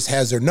Memphis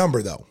has their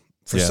number though.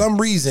 For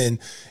some reason,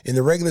 in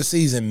the regular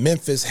season,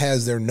 Memphis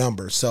has their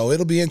number. So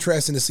it'll be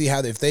interesting to see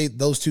how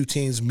those two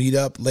teams meet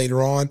up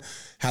later on,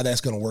 how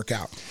that's going to work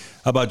out.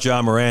 How about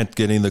John Morant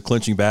getting the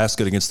clinching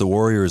basket against the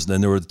Warriors? And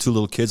then there were the two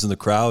little kids in the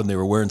crowd, and they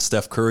were wearing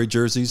Steph Curry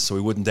jerseys, so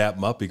he wouldn't dap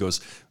them up. He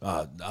goes,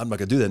 I'm not going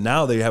to do that.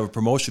 Now they have a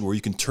promotion where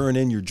you can turn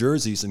in your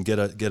jerseys and get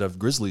a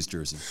Grizzlies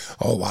jersey.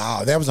 Oh,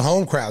 wow. That was a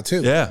home crowd,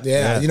 too.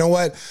 Yeah. You know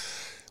what?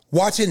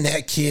 Watching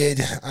that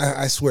kid,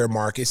 I swear,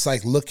 Mark, it's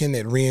like looking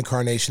at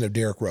reincarnation of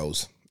Derrick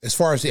Rose. As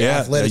far as the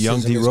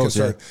athleticism is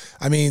concerned. Yeah.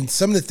 I mean,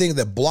 some of the things,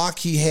 the block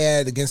he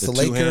had against the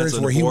Lakers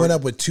where he went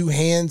up with two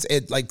hands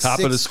at like top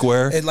of the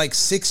square at like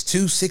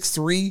 6'2",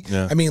 6'3".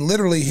 Yeah. I mean,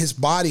 literally his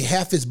body,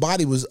 half his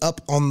body was up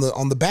on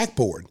the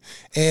backboard.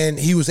 And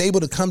he was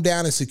able to come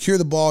down and secure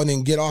the ball and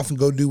then get off and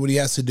go do what he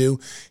has to do.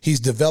 He's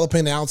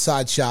developing an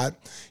outside shot.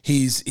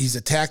 He's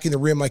attacking the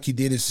rim like he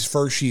did his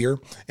first year.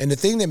 And the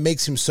thing that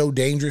makes him so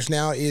dangerous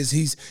now is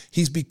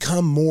he's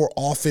become more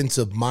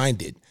offensive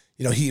minded.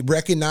 You know, he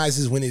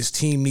recognizes when his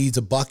team needs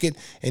a bucket,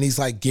 and he's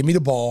like, give me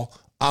the ball,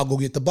 I'll go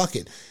get the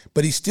bucket.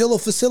 But he's still a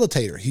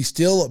facilitator. He's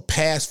still a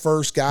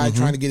pass-first guy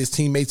trying to get his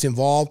teammates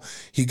involved.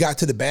 He got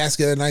to the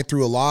basket that night,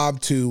 threw a lob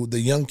to the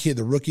young kid,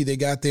 the rookie they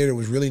got there. It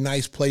was really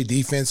nice play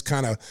defense,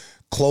 kind of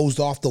closed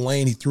off the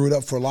lane. He threw it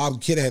up for a lob. The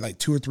kid had like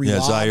 2 or 3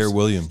 lobs. Zaire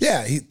Williams.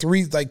 Yeah, he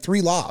three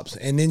lobs.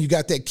 And then you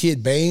got that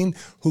kid Bain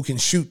who can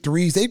shoot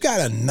threes. They've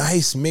got a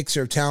nice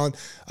mixture of talent.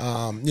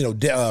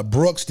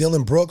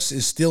 Dylan Brooks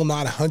is still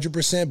not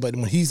 100%, but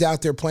when he's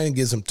out there playing, it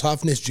gives him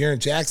toughness. Jaren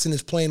Jackson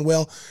is playing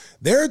well.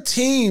 Their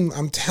team,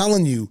 I'm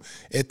telling you,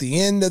 at the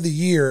end of the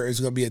year is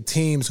going to be a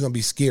team that's going to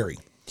be scary.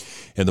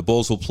 And the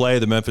Bulls will play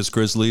the Memphis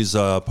Grizzlies,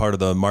 part of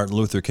the Martin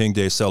Luther King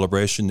Day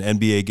celebration.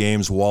 NBA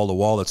games wall to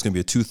wall. That's going to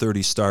be a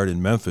 2:30 start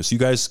in Memphis. You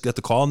guys get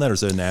the call on that, or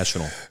is that a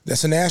national?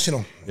 That's a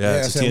national. Yeah,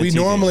 it's a TNT we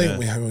normally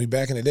game, we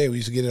back in the day we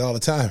used to get it all the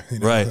time. You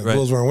know, right. The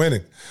Bulls weren't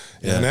winning.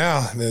 Yeah. And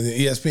now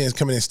the ESPN is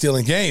coming in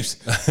stealing games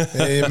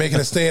and making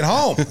us stay at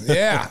home.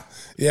 Yeah.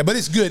 Yeah, but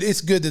it's good.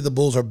 It's good that the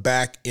Bulls are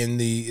back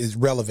is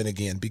relevant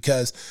again,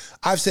 because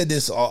I've said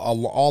this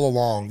all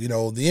along. You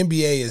know, the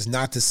NBA is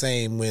not the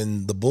same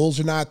when the Bulls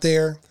are not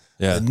there.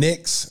 Yeah. The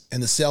Knicks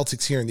and the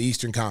Celtics here in the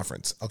Eastern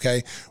Conference,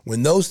 okay?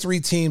 When those 3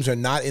 teams are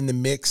not in the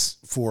mix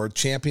for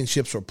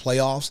championships or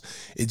playoffs,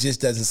 it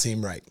just doesn't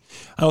seem right.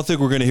 I don't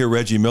think we're going to hear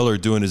Reggie Miller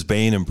doing his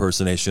Bane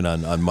impersonation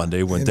on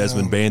Monday when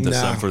Desmond Bane does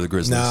something for the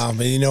Grizzlies. No,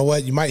 but you know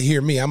what? You might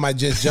hear me. I might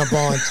just jump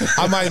on.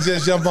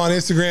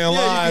 Instagram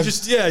Live. You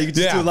can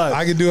just do it live.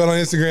 I can do it on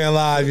Instagram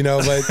Live. You know,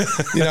 but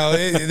you know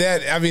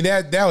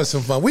that was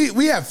some fun.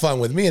 We have fun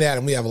with me and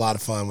Adam. We have a lot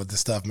of fun with the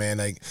stuff, man.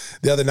 Like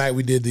the other night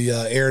we did the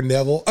Aaron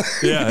Neville.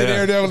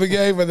 Aaron Neville the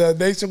game for the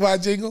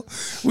Nationwide jingle.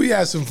 We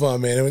had some fun,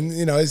 man. And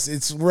you know,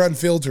 we're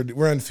unfiltered.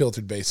 We're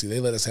unfiltered basically.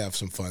 They let us have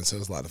some fun, so it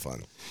was a lot of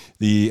fun.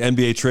 The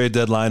NBA trade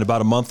deadline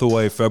about a month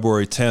away,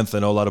 February 10th. I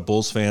know a lot of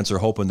Bulls fans are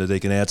hoping that they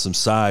can add some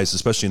size,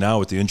 especially now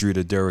with the injury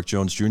to Derrick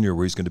Jones Jr.,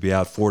 where he's going to be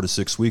out 4 to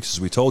 6 weeks,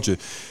 as we told you.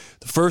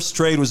 The first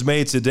trade was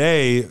made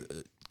today.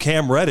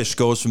 Cam Reddish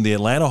goes from the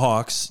Atlanta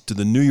Hawks to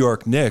the New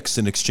York Knicks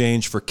in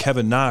exchange for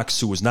Kevin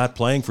Knox, who was not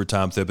playing for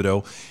Tom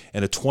Thibodeau,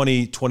 and a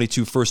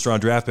 2022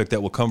 first-round draft pick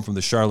that will come from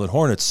the Charlotte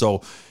Hornets.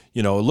 So,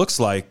 you know, it looks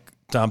like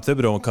Tom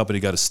Thibodeau and company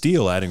got a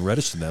steal adding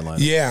Reddish to that lineup.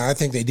 Yeah, I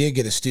think they did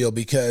get a steal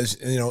because,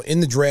 you know, in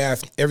the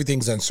draft,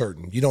 everything's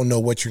uncertain. You don't know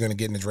what you're going to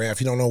get in the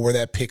draft. You don't know where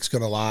that pick's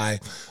going to lie.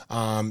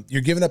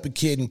 You're giving up a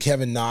kid in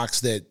Kevin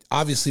Knox that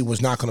obviously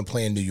was not going to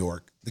play in New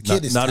York. The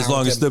kid is not as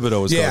long as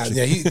Thibodeau was coaching.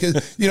 Yeah,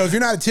 because you know, if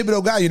you're not a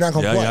Thibodeau guy, you're not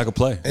going to play. You're not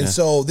going to play. And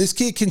so this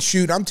kid can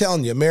shoot. I'm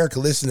telling you, America,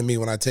 listen to me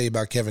when I tell you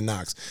about Kevin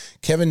Knox.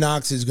 Kevin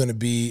Knox is going to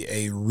be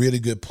a really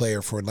good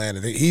player for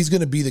Atlanta. He's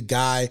going to be the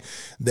guy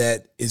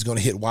that is going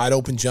to hit wide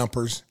open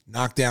jumpers,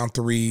 knock down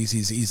threes.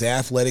 He's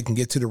athletic and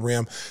get to the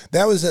rim.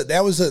 That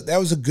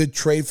was a good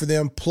trade for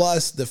them.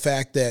 Plus the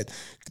fact that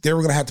they were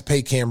going to have to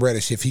pay Cam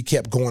Reddish if he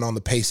kept going on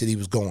the pace that he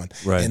was going.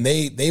 Right. And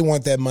they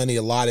want that money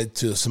allotted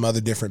to some other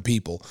different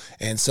people.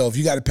 And so if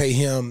you got to pay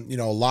him, you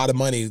know, a lot of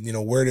money,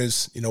 where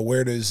does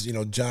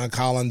John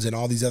Collins and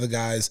all these other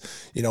guys,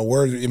 you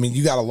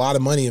got a lot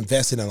of money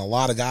invested in a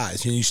lot of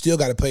guys. You still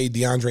got to pay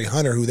DeAndre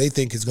Hunter, who they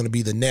think is going to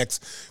be the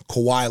next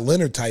Kawhi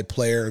Leonard type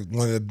player,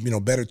 one of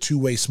the, better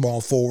two-way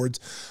small forwards.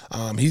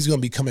 He's going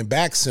to be coming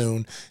back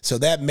soon. So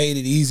that made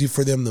it easy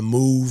for them to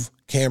move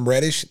Cam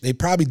Reddish. They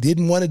probably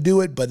didn't want to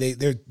do it, but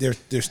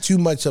there's too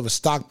much of a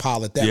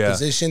stockpile at that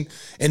position.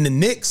 And the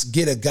Knicks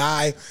get a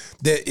guy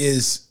that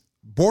is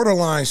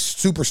borderline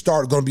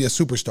superstar, going to be a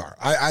superstar.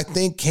 I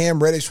think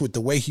Cam Reddish, with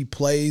the way he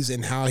plays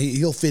and how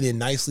he'll fit in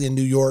nicely in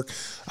New York.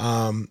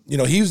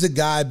 He was the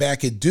guy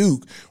back at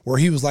Duke where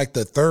he was like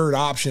the third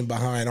option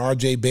behind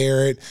R.J.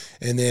 Barrett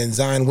and then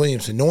Zion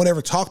Williamson. No one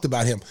ever talked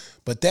about him.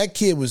 But that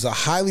kid was a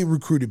highly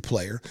recruited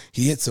player.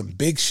 He hit some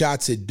big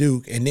shots at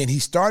Duke, and then he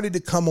started to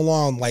come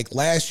along like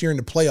last year in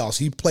the playoffs.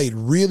 He played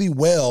really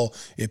well,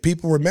 if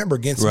people remember,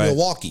 against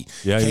Milwaukee.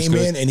 Yeah, came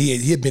in, and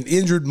he had been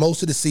injured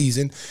most of the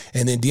season,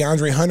 and then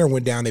DeAndre Hunter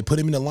went down. They put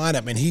him in the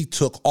lineup, and he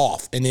took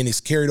off, and then he's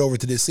carried over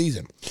to this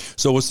season.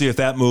 So we'll see if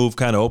that move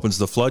kind of opens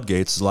the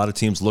floodgates. A lot of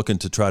teams looking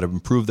to try to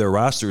improve their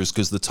rosters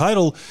because the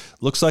title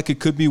looks like it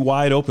could be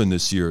wide open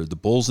this year. The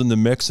Bulls in the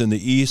mix in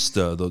the East,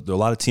 there are a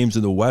lot of teams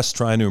in the West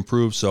trying to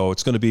improve, so So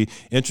it's going to be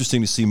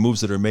interesting to see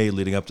moves that are made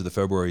leading up to the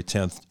February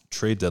 10th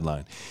trade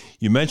deadline.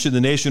 You mentioned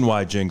the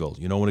Nationwide jingle.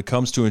 When it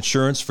comes to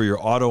insurance for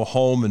your auto,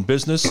 home, and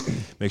business,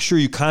 make sure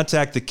you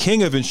contact the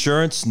king of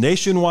insurance,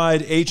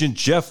 Nationwide agent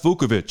Jeff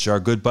Vukovich, our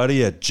good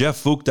buddy at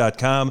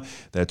jeffvuk.com.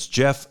 That's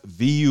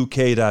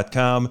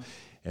jeffvuk.com.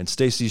 And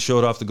Stacey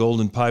showed off the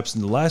golden pipes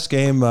in the last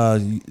game. How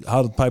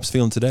are the pipes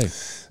feeling today?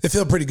 They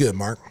feel pretty good,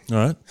 Mark. All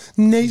right.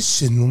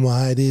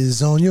 Nationwide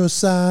is on your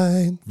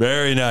side.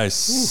 Very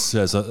nice.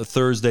 As a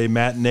Thursday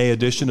matinee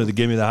edition of the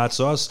Give Me the Hot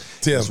Sauce.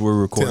 Tim, as we're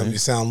recording. Tim, you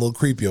sound a little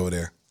creepy over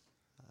there.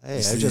 Hey, I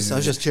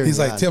was just cheering. He's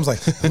like, Tim's like,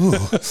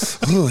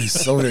 ooh,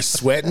 he's over there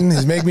sweating.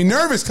 He's making me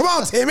nervous. Come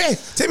on, Timmy.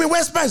 Timmy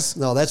whispers.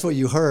 No, that's what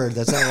you heard.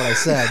 That's not what I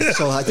said.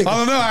 So I think I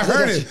don't know. I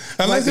heard it.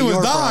 Unless it was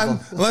Don. Problem.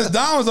 Unless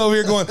Don was over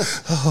here going,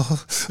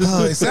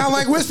 it sound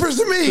like whispers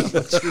to me.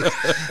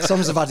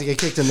 Someone's about to get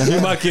kicked in the head.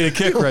 You might get a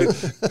kick, right?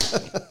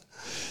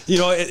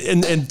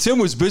 And Tim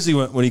was busy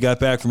when he got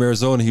back from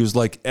Arizona. He was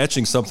like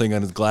etching something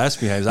on his glass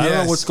behind. I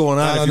don't know what's going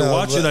on. If you're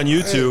watching on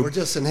YouTube, hey, we're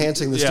just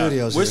enhancing the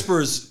studios.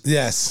 Whispers.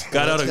 Yes.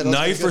 Got out a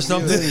knife or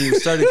something. And you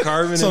started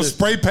carving. Some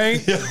spray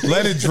paint.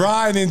 Let it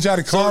dry and then try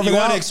to carve it out. You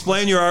want to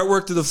explain your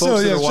artwork to the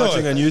folks that are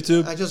watching on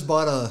YouTube? I just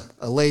bought a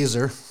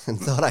laser and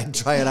thought I'd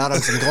try it out on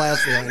some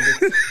glass behind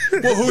it.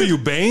 Well, who are you,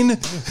 Bane?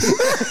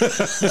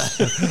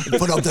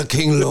 Put up the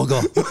King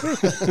logo.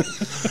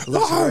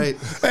 Looks great.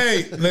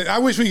 Hey, I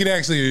wish we could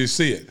actually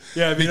see it.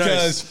 Yeah,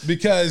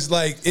 because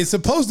like it's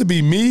supposed to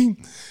be me,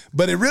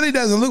 but it really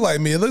doesn't look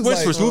like me. It looks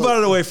Whispers, like move out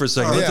of the way for a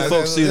second. Let the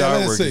folks see the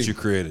artwork that you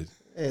created.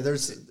 Hey,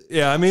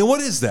 I mean,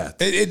 what is that?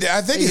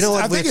 I think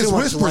it's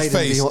Whisper's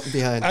face.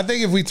 Behind. I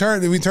think if we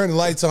turn the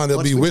lights on,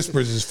 it'll be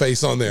Whisper's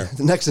face on there.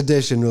 The next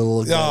edition will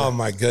look better. Oh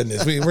my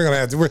goodness, we're gonna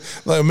have to.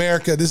 Like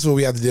America, this is what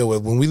we have to deal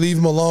with. When we leave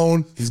him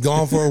alone, he's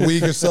gone for a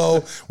week or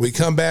so. We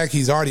come back,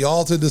 he's already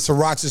altered the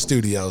Sriracha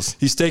Studios.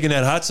 He's taking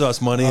that hot sauce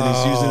money and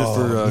he's using it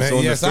for his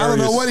own yes, I don't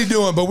know what he's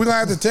doing, but we're gonna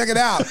have to check it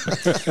out.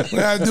 We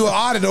have to do an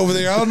audit over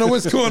there. I don't know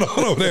what's going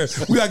on over there.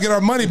 We gotta get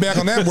our money back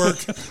on that work.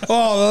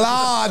 Oh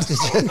Lord,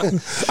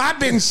 I've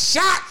been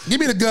shot. Give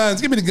me the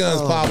guns. Give me the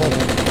guns, Pablo.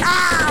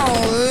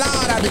 Oh,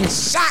 Lord, I've been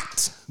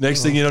shot.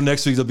 Next thing you know,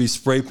 next week there'll be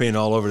spray paint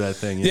all over that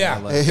thing. Yeah.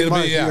 Hey,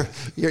 Mark,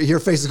 your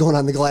face is going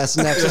on the glass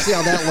next. Let's see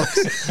how that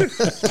looks.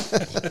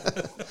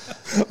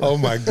 Oh,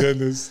 my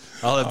goodness.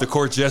 I'll have the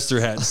court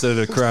jester hat instead of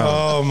the crown.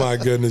 Oh, my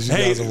goodness. You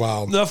guys are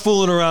wild. Enough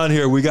fooling around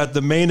here. We got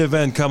the main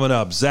event coming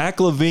up. Zach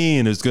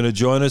LaVine is going to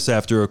join us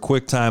after a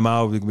quick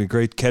timeout. It's going to be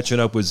great catching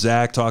up with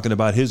Zach, talking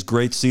about his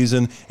great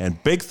season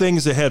and big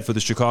things ahead for the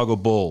Chicago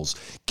Bulls.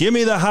 Give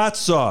me the hot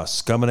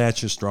sauce. Coming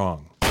at you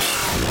strong.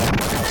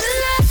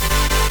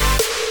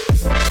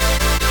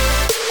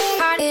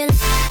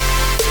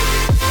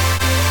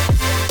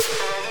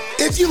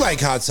 If you like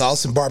hot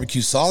sauce and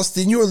barbecue sauce,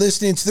 then you're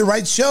listening to the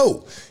right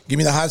show. Give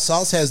Me the Hot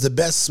Sauce has the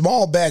best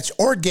small batch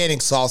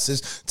organic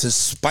sauces to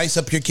spice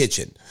up your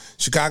kitchen.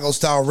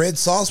 Chicago-style red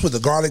sauce with a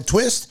garlic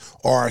twist,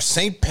 or our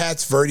St.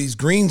 Pat's Verdi's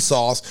green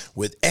sauce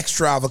with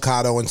extra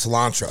avocado and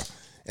cilantro.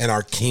 And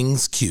our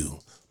King's Q,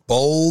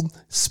 bold,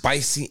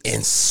 spicy,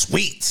 and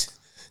sweet.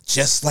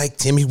 Just like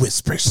Timmy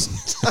whispers.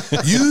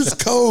 Use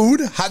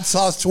code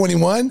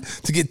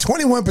HOTSAUCE21 to get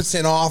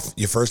 21% off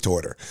your first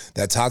order.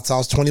 That's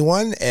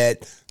HOTSAUCE21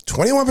 at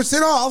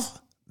 21% off.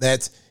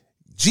 That's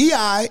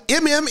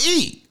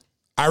GIMME.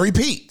 I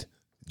repeat,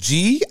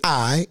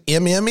 GIMME,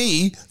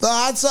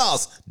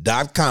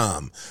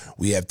 thehotsauce.com.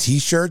 We have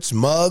t-shirts,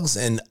 mugs,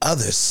 and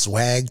other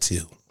swag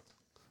too.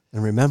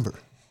 And remember,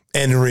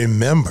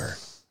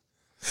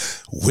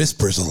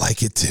 Whispers will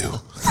like it too.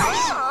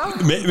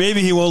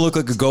 Maybe he won't look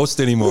like a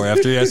ghost anymore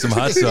after he has some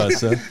hot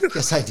sauce. Huh?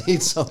 Guess I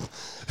need some.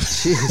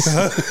 Jeez.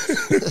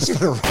 That's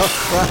been a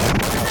rough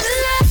ride.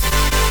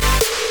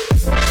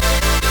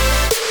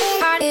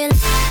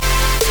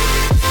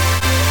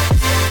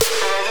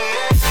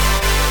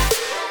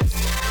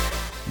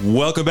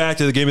 Welcome back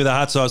to the Give Me the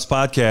Hot Sauce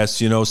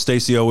podcast. You know,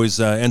 Stacey always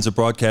ends a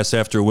broadcast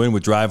after a win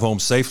with Drive Home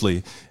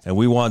Safely, and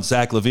we want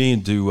Zach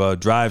LaVine to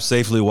drive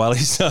safely while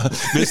he's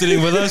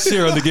visiting with us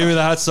here on the Give Me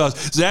the Hot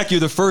Sauce. Zach, you're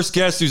the first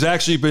guest who's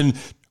actually been,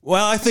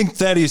 well, I think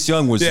Thaddeus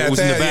Young was in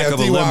the back of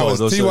a limo,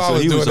 though, so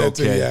he was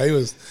okay. Yeah, he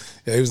was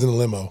in a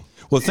limo.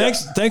 Well,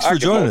 thanks for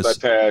joining us.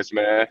 I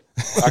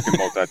can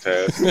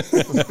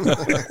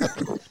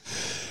multitask.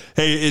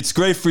 Hey, it's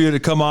great for you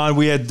to come on.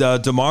 We had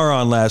DeMar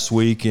on last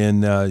week,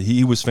 and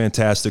he was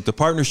fantastic. The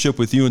partnership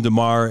with you and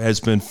DeMar has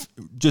been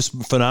just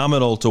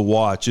phenomenal to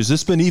watch. Has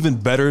this been even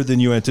better than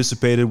you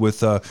anticipated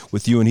with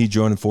you and he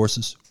joining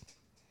forces?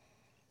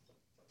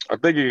 I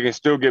think it can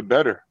still get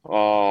better.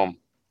 You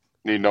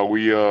know,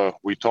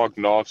 we talked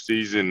in the off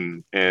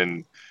season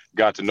and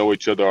got to know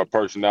each other. Our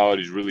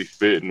personalities really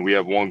fit, and we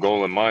have one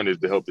goal in mind, is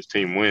to help this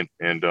team win.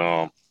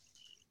 And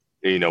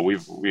you know,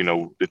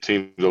 the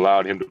team's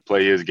allowed him to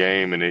play his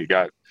game, and they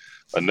got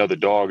another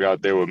dog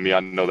out there with me.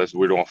 I know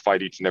we're going to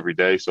fight each and every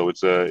day. So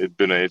it's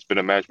been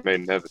a match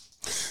made in heaven.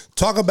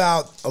 Talk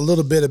about a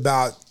little bit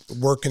about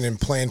working and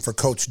playing for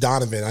Coach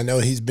Donovan. I know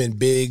he's been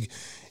big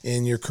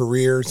in your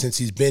career since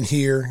he's been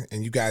here,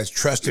 and you guys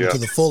trust him to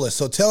the fullest.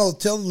 So tell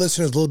the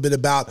listeners a little bit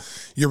about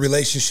your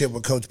relationship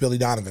with Coach Billy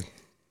Donovan.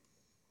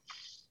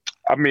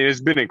 I mean,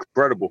 it's been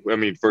incredible. I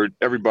mean, for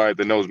everybody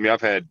that knows me,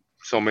 I've had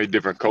so many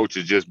different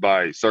coaches just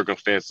by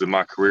circumstances in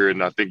my career,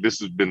 and I think this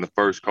has been the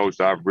first coach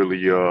that I've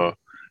really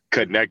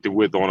connected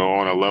with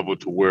on a level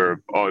to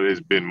where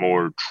there's been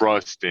more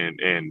trust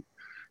and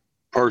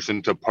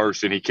person to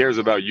person. He cares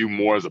about you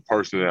more as a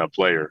person than a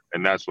player,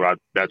 and that's what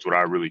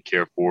I really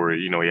care for.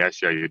 You know, he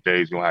asks you how your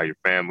day's going, how your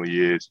family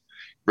is,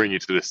 bring you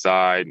to the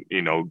side,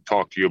 you know,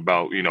 talk to you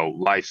about, you know,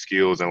 life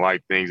skills and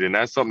life things, and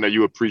that's something that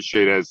you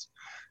appreciate as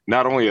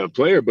not only a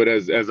player but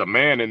as a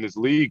man in this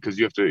league, because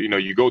you have to, you know,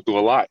 you go through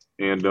a lot,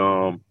 and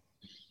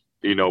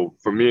you know,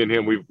 for me and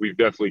him, we've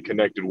definitely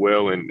connected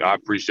well, and I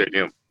appreciate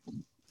him.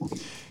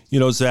 You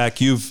know,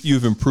 Zach,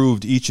 you've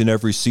improved each and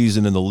every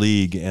season in the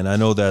league, and I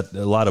know that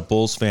a lot of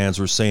Bulls fans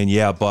were saying,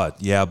 "Yeah,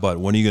 but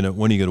when are you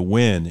gonna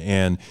win?"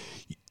 And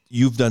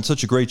you've done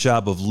such a great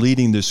job of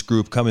leading this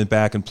group, coming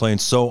back and playing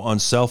so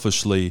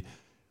unselfishly.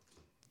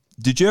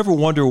 Did you ever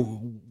wonder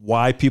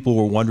why people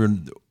were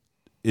wondering,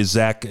 is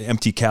Zach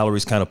empty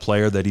calories kind of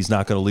player that he's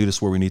not going to lead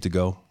us where we need to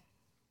go?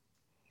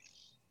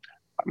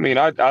 I mean,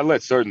 I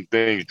let certain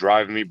things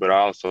drive me, but I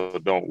also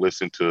don't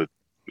listen to.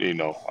 You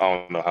know, I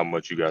don't know how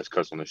much you guys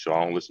cuss on the show.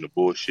 I don't listen to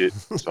bullshit.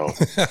 So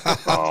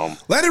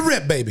let it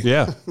rip, baby.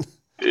 Yeah.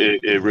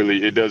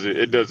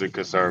 It doesn't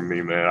concern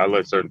me, man. I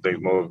let certain things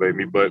motivate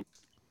me. But,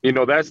 you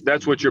know,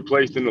 that's what you're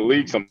placed in the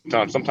league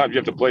sometimes. Sometimes you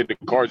have to play the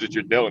cards that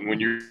you're dealt. And when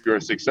you're a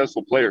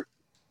successful player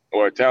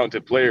or a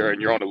talented player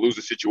and you're on a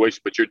losing situation,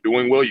 but you're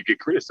doing well, you get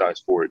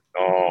criticized for it.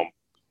 And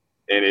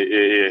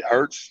it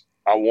hurts.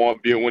 I want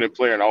to be a winning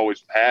player, and I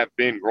always have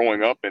been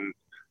growing up. And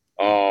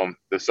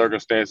the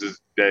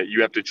circumstances that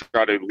you have to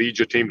try to lead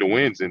your team to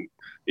wins, and,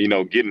 you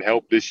know, getting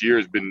help this year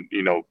has been,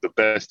 you know, the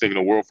best thing in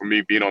the world for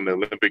me, being on the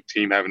Olympic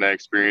team, having that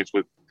experience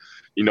with,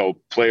 you know,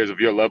 players of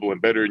your level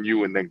and better than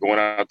you, and then going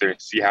out there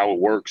and see how it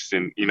works,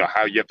 and, you know,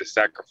 how you have to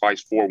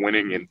sacrifice for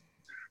winning and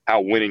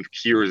how winning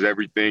cures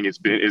everything. It's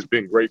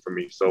been great for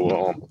me.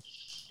 So,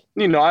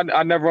 you know,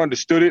 I never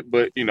understood it,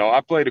 but, you know,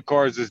 I play the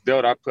cards that's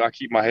dealt. I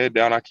keep my head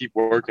down. I keep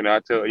working. I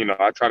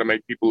try to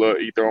make people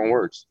eat their own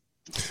words.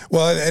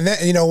 Well, and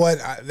that, you know what?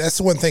 That's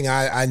the one thing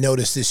I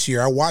noticed this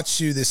year. I watched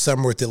you this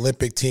summer with the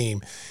Olympic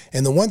team,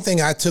 and the one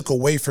thing I took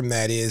away from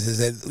that is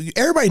that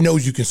everybody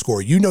knows you can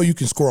score. You know you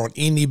can score on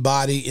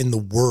anybody in the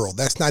world.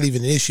 That's not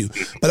even an issue.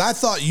 But I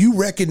thought you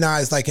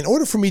recognized, like, in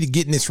order for me to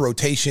get in this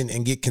rotation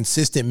and get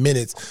consistent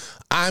minutes,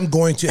 I'm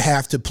going to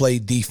have to play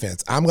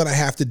defense. I'm going to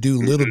have to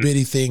do little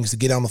bitty things to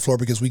get on the floor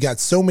because we got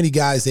so many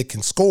guys that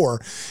can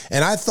score.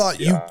 And I thought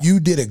you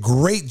did a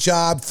great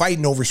job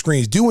fighting over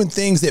screens, doing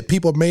things that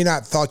people may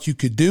not thought you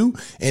could do,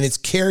 and it's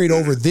carried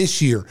over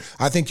this year.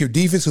 I think your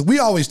defense, we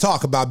always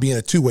talk about being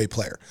a two-way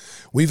player.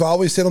 We've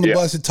always said on the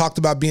bus and talked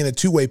about being a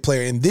two-way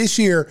player. And this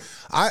year,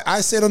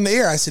 I said on the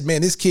air, I said,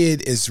 man, this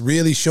kid is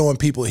really showing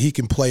people he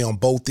can play on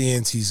both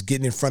ends. He's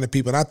getting in front of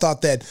people. And I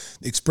thought that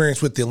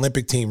experience with the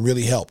Olympic team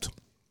really helped.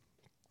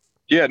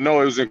 Yeah,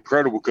 no, it was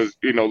incredible because,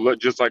 you know,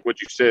 just like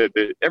what you said,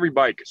 that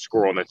everybody can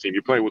score on that team.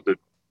 You play with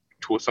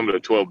some of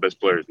the 12 best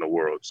players in the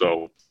world.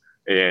 So,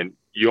 and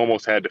you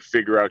almost had to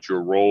figure out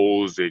your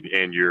roles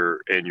and your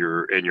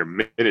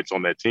minutes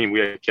on that team.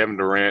 We had Kevin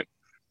Durant,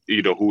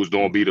 you know, who was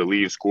going to be the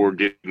lead scorer,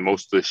 getting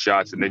most of the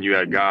shots. And then you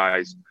had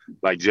guys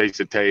like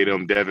Jason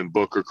Tatum, Devin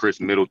Booker, Chris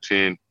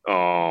Middleton,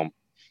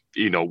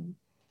 you know,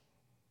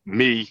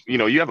 me, you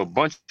know, you have a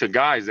bunch of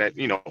guys that,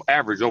 you know,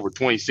 average over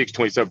 26,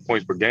 27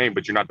 points per game,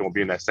 but you're not going to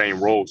be in that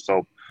same role.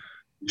 So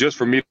just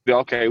for me,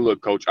 okay, look,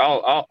 coach,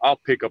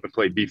 I'll pick up and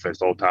play defense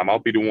the whole time. I'll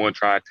be the one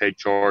trying to take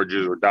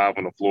charges or dive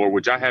on the floor,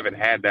 which I haven't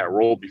had that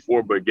role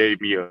before, but it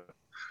gave me a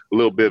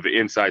little bit of an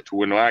insight to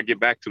when I get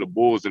back to the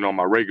Bulls and on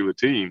my regular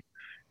team,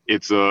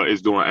 it's going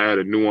to add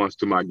a nuance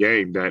to my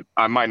game that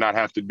I might not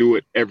have to do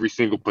it every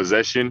single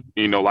possession,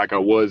 you know, like I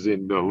was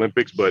in the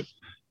Olympics, but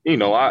you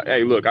know,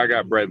 hey, look, I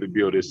got Bradley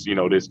Beal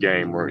this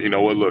game, or, you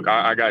know what, look,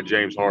 I got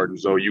James Harden,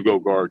 so you go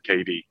guard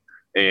KD,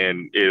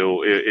 and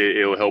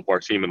it'll help our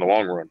team in the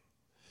long run.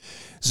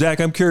 Zach,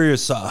 I'm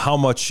curious how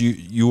much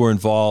you were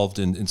involved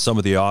in some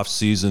of the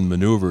off-season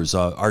maneuvers.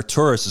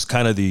 Arturas is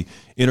kind of the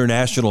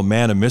international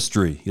man of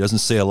mystery. He doesn't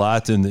say a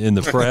lot in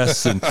the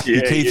press, and he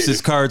keeps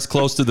his cards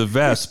close to the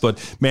vest.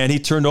 But, man, he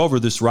turned over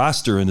this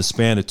roster in the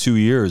span of 2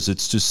 years.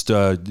 It's just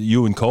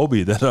you and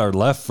Kobe that are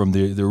left from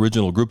the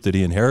original group that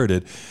he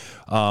inherited.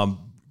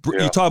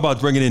 You talk about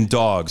bringing in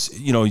dogs,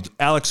 you know,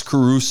 Alex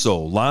Caruso,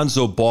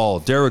 Lonzo Ball,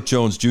 Derrick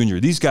Jones Jr.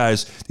 These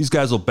guys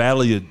will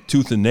battle you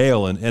tooth and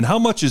nail. And how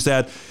much is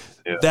that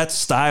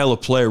style of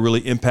player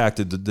really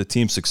impacted the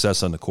team's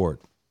success on the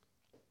court?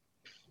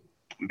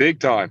 Big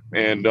time.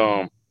 And,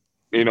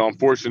 you know, I'm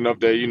fortunate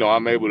enough that, you know,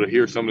 I'm able to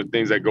hear some of the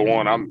things that go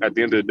on. At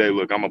the end of the day,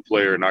 look, I'm a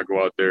player, and I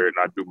go out there and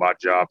I do my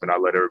job, and I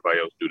let everybody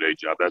else do their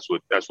job. That's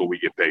what we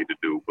get paid to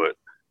do. But,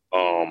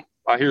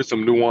 I hear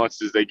some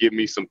nuances. They give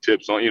me some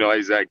tips on, you know,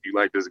 hey, Zach, do you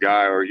like this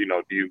guy? Or, you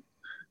know, do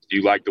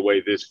you like the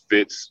way this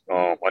fits?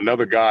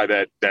 Another guy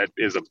that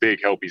is a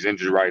big help, he's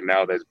injured right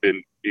now, that's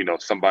been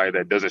somebody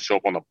that doesn't show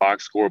up on the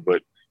box score,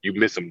 but you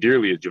miss him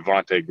dearly is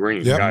Javonte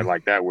Green, a guy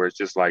like that, where it's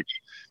just like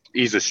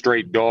he's a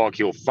straight dog.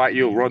 He'll fight.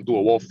 He'll run through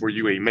a wall for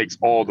you, and he makes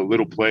all the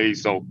little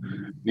plays. So,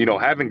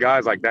 having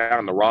guys like that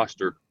on the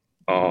roster,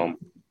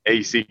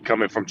 AC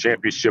coming from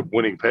championship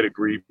winning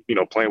pedigree,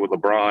 playing with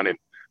LeBron and,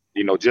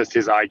 just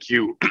his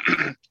IQ,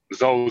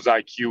 Zoe's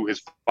IQ,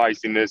 his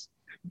feistiness,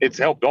 it's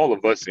helped all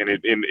of us. And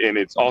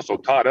it's also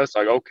taught us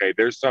like, okay,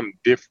 there's something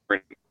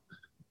different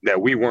that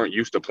we weren't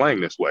used to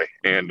playing this way.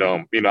 And,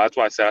 that's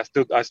why I said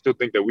I still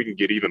think that we can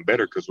get even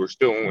better because we're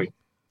still only,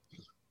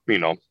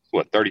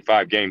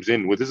 35 games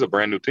in with this is a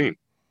brand new team.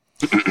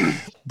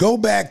 Go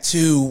back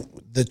to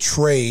the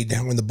trade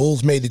when the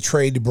Bulls made the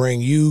trade to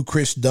bring you,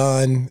 Chris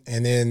Dunn,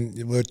 and then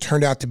it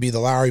turned out to be the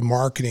Lowry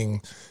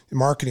marketing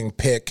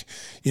pick.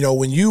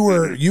 When you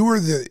were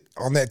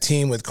on that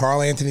team with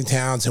Karl Anthony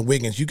Towns and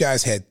Wiggins, you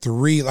guys had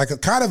three, like a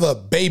kind of a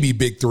baby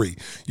big three.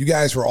 You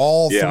guys were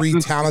all three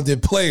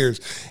talented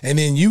players, and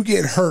then you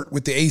get hurt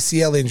with the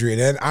ACL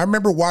injury. And I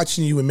remember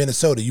watching you in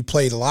Minnesota. You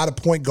played a lot of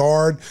point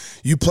guard.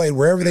 You played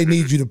wherever they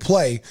need you to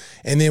play.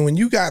 And then when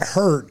you got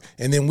hurt,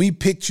 and then we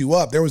picked you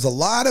up, there was a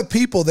lot of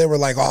people that were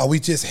like, "Oh, we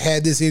just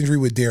had this injury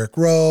with Derrick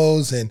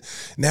Rose, and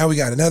now we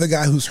got another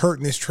guy who's hurt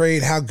in this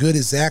trade. How good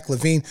is Zach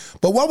LaVine?"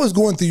 But what was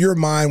going through your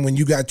mind when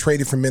you got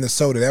traded from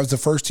Minnesota? That was the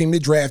first team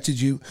that drafted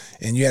you,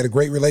 and you had a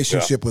great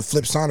relationship with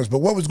Flip Saunders. But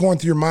what was going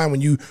through your mind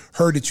when you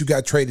heard that you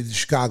got traded to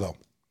Chicago?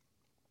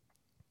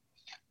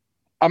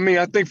 I mean,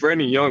 I think for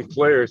any young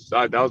players,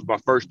 that was my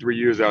first 3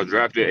 years. I was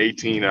drafted at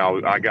 18,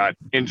 and I got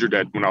injured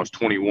when I was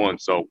 21.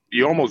 So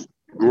you almost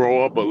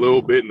grow up a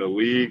little bit in the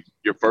league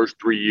your first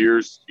 3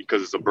 years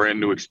because it's a brand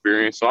new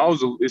experience. So I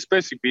was,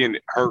 especially being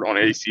hurt on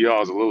ACL, I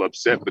was a little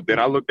upset. But then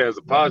I looked at it as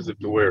a positive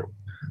to where,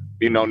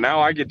 now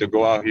I get to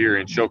go out here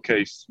and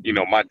showcase,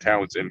 my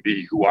talents and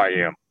be who I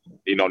am.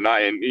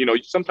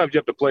 Sometimes you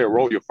have to play a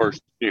role your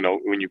first,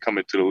 when you come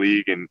into the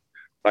league. And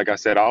like I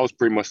said, I was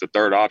pretty much the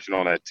third option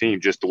on that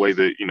team, just the way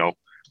that,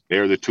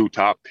 they're the two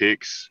top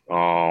picks.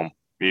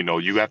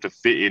 You have to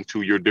fit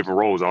into your different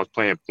roles. I was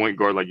playing point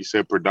guard, like you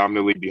said,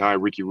 predominantly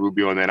behind Ricky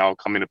Rubio, and then I'll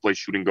come in and play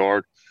shooting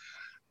guard.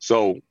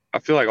 So I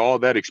feel like all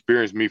that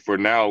experienced me for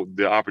now,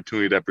 the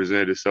opportunity that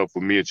presented itself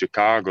for me in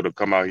Chicago to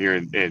come out here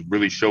and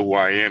really show who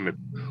I am and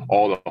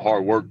all the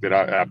hard work that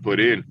I put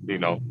in,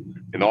 in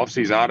the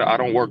offseason. I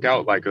don't work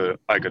out like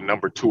a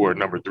number 2 or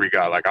number 3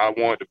 guy. Like I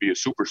wanted to be a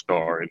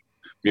superstar, and,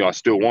 I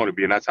still want to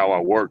be, and that's how I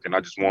work. And I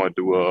just wanted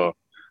to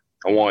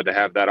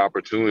have that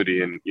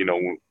opportunity. And,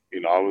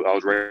 I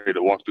was ready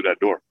to walk through that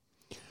door.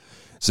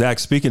 Zach,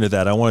 speaking of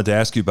that, I wanted to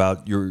ask you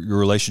about your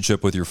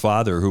relationship with your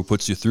father, who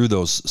puts you through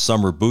those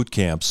summer boot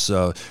camps.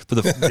 For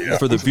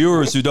the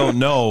viewers who don't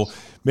know,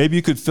 maybe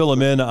you could fill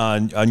them in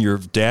on your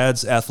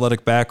dad's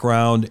athletic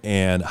background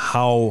and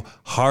how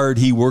hard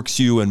he works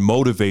you and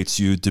motivates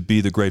you to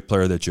be the great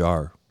player that you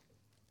are.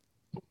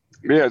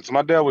 Yeah, so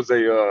my dad was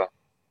a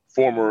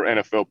former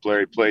NFL player.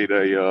 He played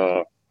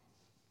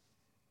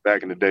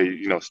back in the day,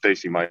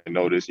 Stacy might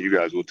know this. You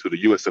guys will too.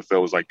 The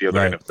USFL was like the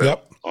other NFL.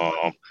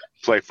 Yep.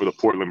 Played for the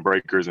Portland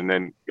Breakers and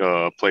then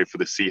played for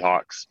the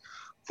Seahawks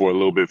for a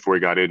little bit before he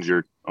got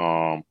injured.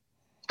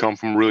 Come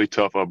from really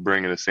tough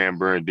upbringing in San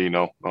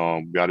Bernardino.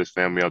 Got his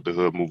family out the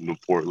hood, moving to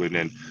Portland,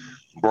 and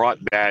brought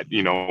that,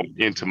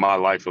 into my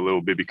life a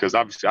little bit because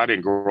obviously I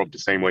didn't grow up the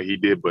same way he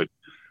did, but,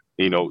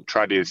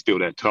 tried to instill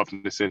that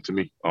toughness into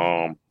me.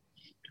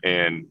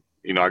 And,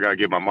 I got to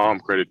give my mom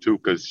credit too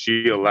because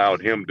she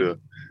allowed him to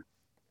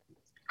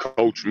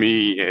coach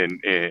me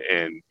and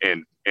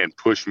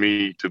push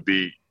me to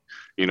be,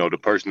 the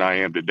person I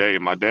am today.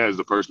 And my dad is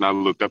the person I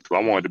looked up to.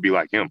 I wanted to be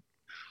like him.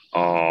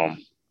 And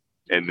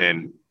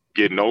then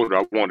getting older,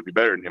 I wanted to be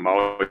better than him. I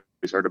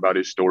always heard about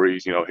his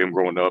stories, him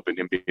growing up and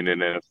him being in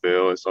the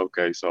NFL. It's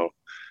okay. So,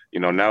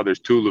 now there's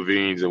 2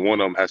 LaVines and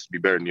one of them has to be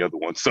better than the other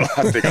one. So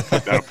I think I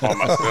put that upon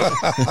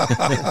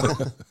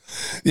myself.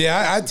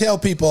 Yeah, I tell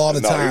people all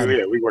the time.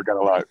 Yeah, we work out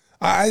a lot.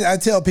 I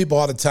tell people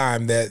all the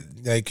time that,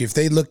 like, if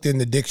they looked in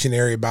the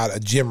dictionary about a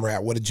gym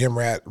rat, what a gym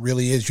rat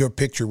really is, your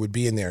picture would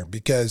be in there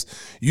because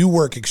you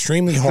work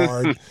extremely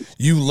hard.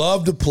 You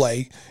love to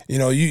play.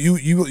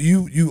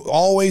 You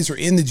always are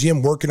in the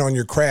gym working on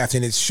your craft,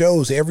 and it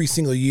shows every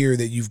single year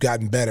that you've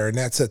gotten better, and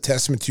that's a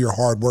testament to your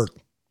hard work.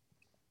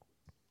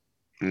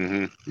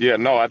 Mm-hmm. Yeah,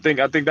 no, I think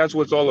that's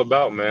what it's all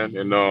about, man.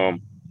 And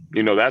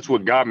that's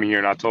what got me here.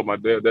 And I told my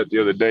dad that the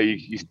other day.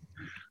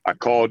 I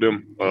called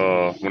him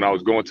when I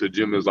was going to the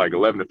gym. It was like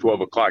 11 to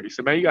 12 o'clock. He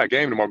said, "Man, you got a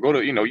game tomorrow. Go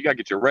to, you got to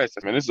get your rest."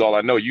 I mean, this is all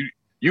I know.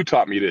 You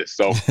taught me this.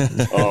 So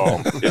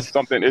it's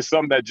something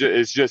that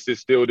it's just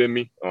instilled in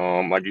me.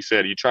 Like you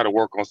said, you try to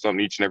work on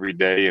something each and every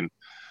day. And,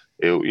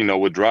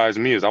 what drives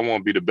me is I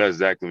want to be the best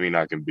Zach LaVine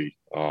I can be.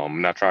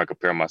 I'm not trying to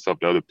compare myself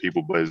to other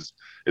people, but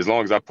as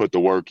long as I put the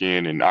work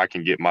in and I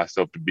can get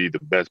myself to be the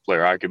best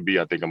player I can be,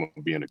 I think I'm going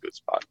to be in a good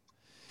spot.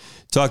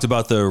 Talked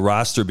about the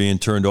roster being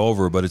turned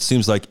over, but it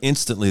seems like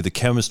instantly the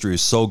chemistry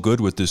is so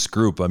good with this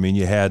group. I mean,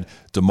 you had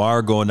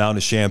DeMar going down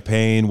to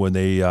Champaign when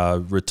they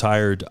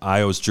retired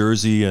Io's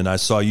jersey, and I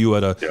saw you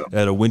at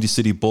a Windy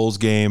City Bulls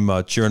game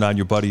cheering on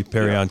your buddy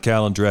Perrion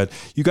Calendret.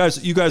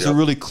 You guys are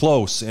really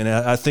close, and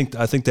I think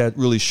that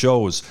really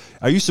shows.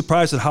 Are you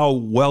surprised at how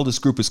well this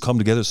group has come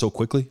together so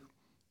quickly?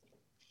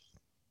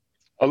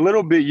 A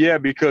little bit, yeah,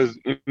 because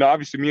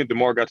obviously me and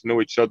DeMar got to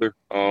know each other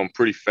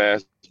pretty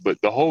fast,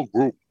 but the whole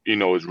group,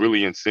 is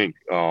really in sync.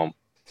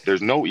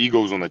 There's no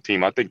egos on the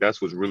team. I think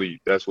that's what's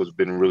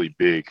been really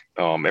big.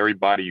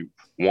 Everybody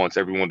wants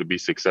everyone to be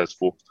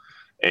successful,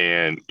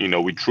 and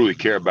we truly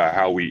care about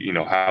how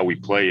we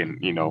play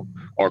and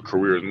our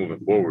careers moving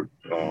forward.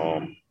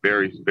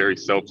 Very, very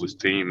selfless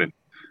team, and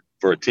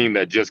for a team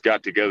that just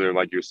got together,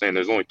 like you're saying,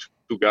 there's only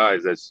two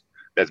guys that's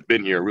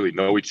been here and really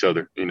know each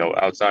other,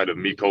 outside of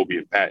me, Kobe,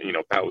 and Pat.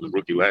 Pat was a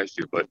rookie last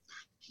year, but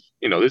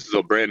this is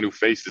a brand new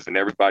faces, and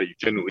everybody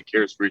genuinely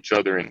cares for each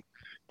other and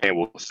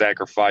will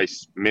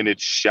sacrifice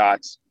minutes,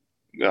 shots,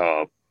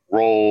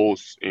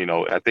 roles.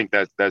 I think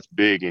that's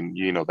big, and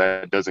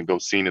that doesn't go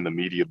seen in the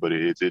media, but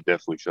it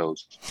definitely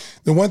shows.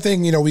 The one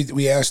thing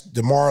we asked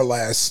DeMar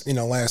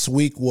last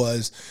week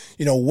was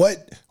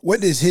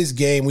what is his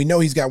game? We know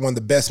he's got one of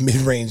the best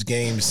mid-range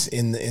games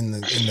in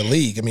the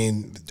league. I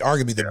mean,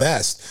 arguably the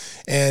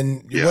best.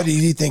 And what do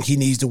you think he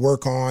needs to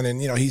work on?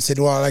 And he said,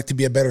 well, I like to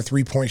be a better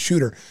 3-point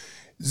shooter.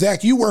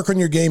 Zach, you work on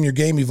your game. Your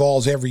game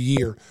evolves every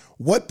year.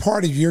 What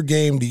part of your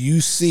game do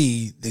you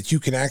see that you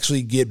can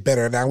actually get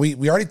better? Now,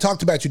 we already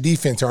talked about your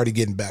defense already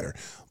getting better,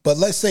 but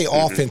let's say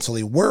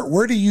offensively,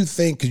 where do you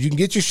think, because you can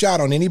get your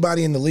shot on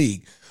anybody in the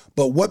league,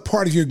 but what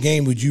part of your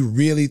game would you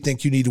really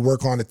think you need to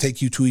work on to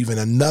take you to even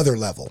another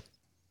level?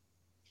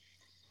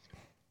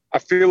 I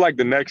feel like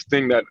the next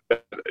thing that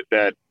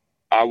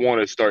I want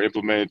to start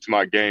implementing to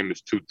my game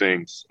is two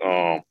things.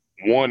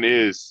 One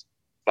is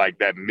like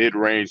that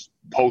mid-range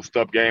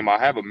post-up game. I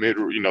have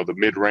the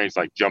mid-range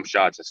like jump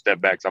shots and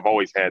step backs. I've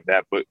always had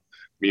that, but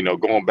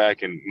going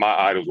back, and my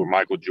idols were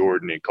Michael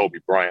Jordan and Kobe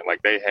Bryant. Like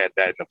they had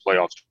that in the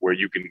playoffs where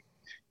you can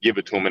give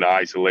it to them in an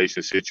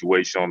isolation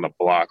situation on the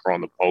block or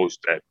on the post.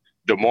 That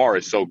DeMar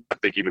is so. I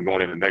think even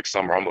going into next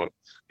summer, I'm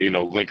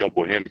gonna link up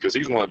with him because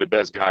he's one of the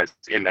best guys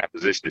in that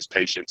position. Is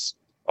patience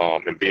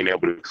and being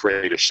able to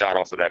create a shot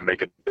off of that,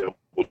 make a double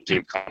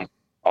team come.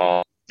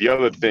 The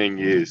other thing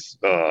is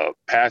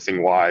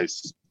passing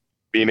wise,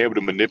 being able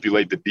to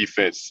manipulate the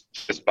defense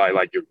just by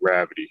like your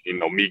gravity,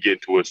 me getting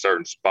to a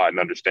certain spot and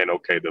understand,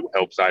 okay, the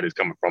help side is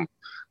coming from,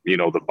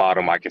 the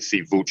bottom. I can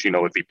see Vooch,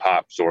 if he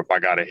pops or if I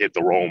got to hit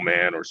the roll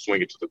man or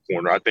swing it to the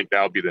corner. I think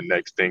that'll be the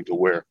next thing to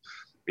where,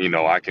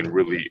 I can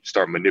really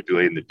start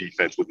manipulating the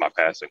defense with my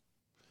passing.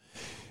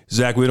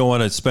 Zach, we don't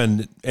want to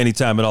spend any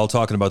time at all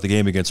talking about the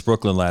game against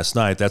Brooklyn last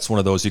night. That's one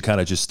of those you kind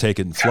of just take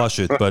it and flush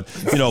it. But,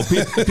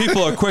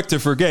 people are quick to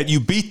forget. You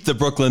beat the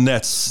Brooklyn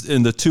Nets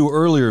in the two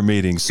earlier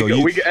meetings. So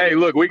we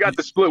got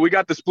the split. We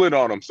got the split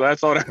on them. So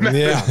that's all that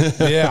matters.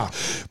 Yeah.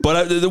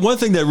 But the one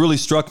thing that really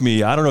struck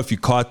me, I don't know if you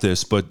caught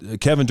this, but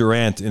Kevin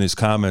Durant in his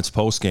comments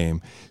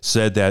post-game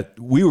said that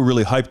we were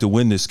really hyped to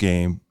win this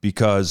game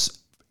because,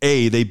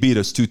 A, they beat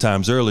us 2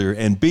 times earlier,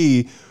 and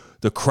B,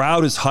 the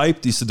crowd is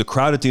hyped. He said the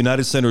crowd at the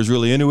United Center is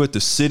really into it. The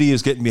city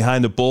is getting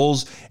behind the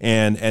Bulls,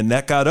 and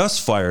that got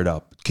us fired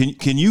up.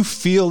 Can you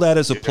feel that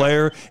as a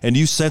player, and do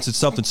you sense that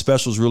something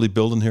special is really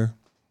building here?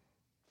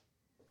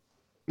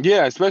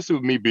 Yeah, especially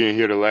with me being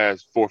here the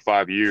last 4 or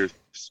 5 years.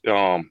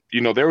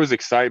 There was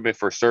excitement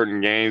for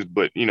certain games,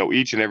 but,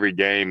 each and every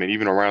game and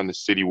even around the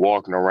city,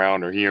 walking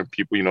around or hearing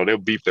people, they'll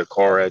beep their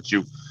car at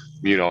you.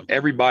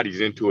 Everybody's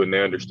into it and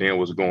they understand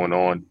what's going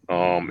on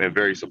and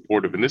very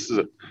supportive. And this is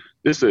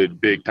a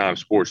big time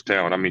sports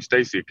town. I mean,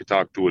 Stacey could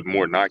talk to it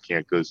more than I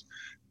can because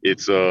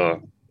it's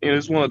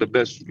it's one of the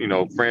best,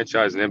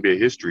 franchise in NBA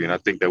history. And I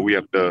think that we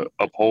have to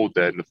uphold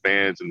that, and the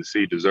fans and the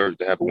city deserve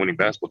to have a winning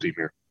basketball team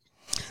here.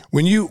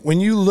 When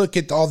you look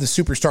at all the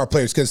superstar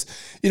players, because,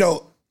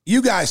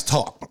 you guys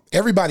talk.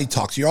 Everybody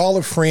talks. You all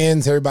are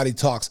friends. Everybody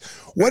talks.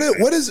 What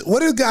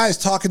are guys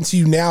talking to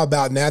you now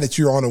about now that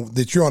you're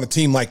on a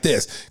team like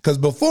this? Because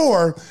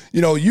before,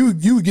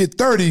 you get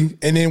 30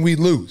 and then we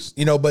lose.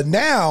 But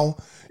now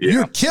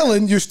you're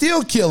killing. You're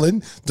still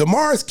killing.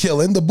 DeMar's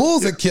killing. The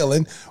Bulls are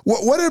killing.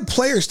 What are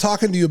players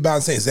talking to you about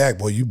and saying, Zach,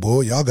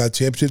 y'all got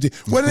championships?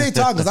 What are they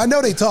talking? Because I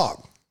know they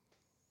talk.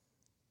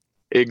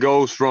 It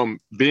goes from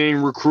being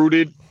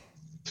recruited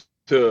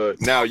to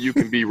now you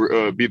can be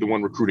the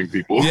one recruiting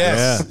people.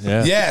 Yes,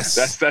 yeah. Yes.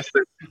 That's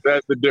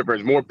the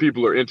difference. More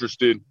people are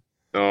interested.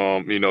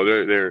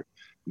 They're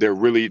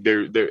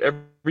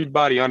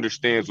everybody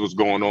understands what's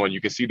going on.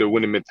 You can see their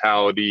winning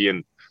mentality,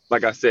 and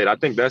like I said, I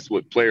think that's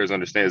what players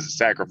understand is the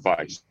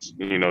sacrifice.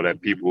 That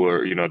people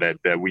are,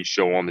 that we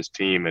show on this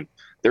team, and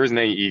there isn't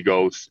any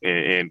egos,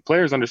 and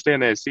players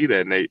understand that and see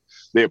that, and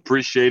they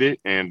appreciate it.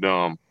 And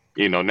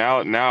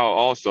now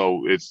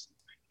also it's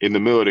in the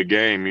middle of the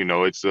game.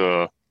 It's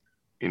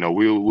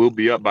we'll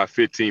be up by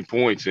 15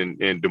 points and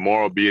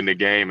DeMar will be in the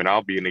game and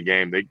I'll be in the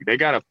game. They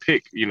got to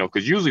pick,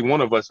 because usually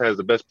one of us has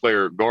the best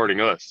player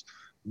guarding us.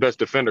 best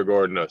defender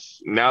guarding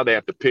us. Now they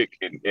have to pick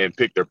and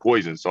pick their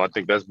poison. So I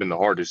think that's been the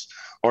hardest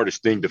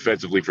thing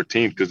defensively for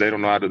teams because they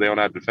don't know how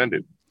to defend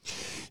it.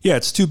 Yeah,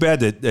 it's too bad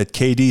that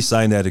KD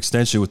signed that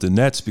extension with the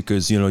Nets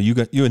because you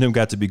and him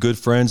got to be good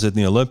friends at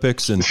the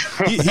Olympics, and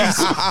he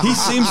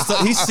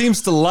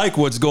seems to like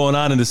what's going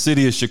on in the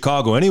city of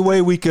Chicago. Any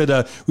way we could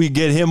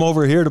get him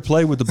over here to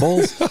play with the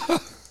Bulls?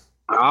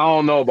 I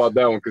don't know about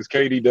that one because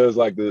KD does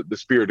like the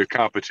spirit of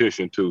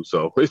competition too.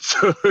 So it's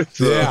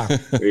yeah,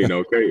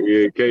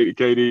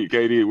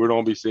 KD, we're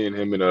gonna be seeing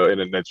him in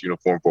a Nets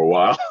uniform for a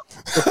while.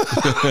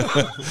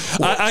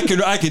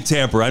 I can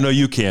tamper. I know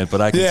you can't,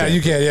 but I can. Yeah, tamper.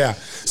 you can. Yeah.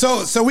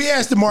 So we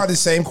asked DeMar the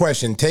same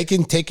question.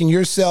 Taking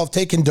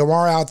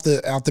DeMar out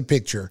the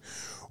picture.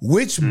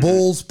 Which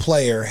Bulls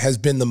player has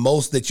been the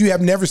most that you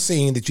have never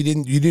seen that you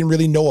didn't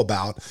really know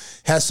about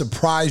has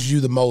surprised you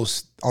the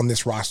most on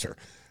this roster?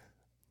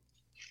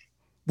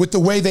 With the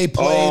way they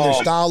play, their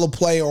style of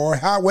play, or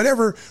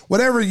whatever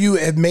you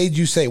have made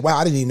you say, wow,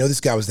 I didn't even know this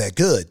guy was that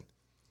good.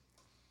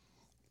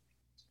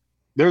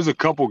 There's a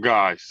couple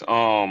guys.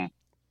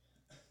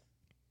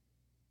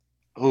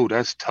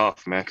 That's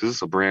tough, man, because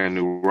it's a brand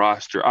new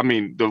roster. I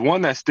mean, the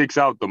one that sticks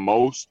out the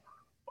most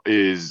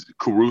is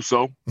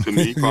Caruso to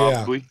me,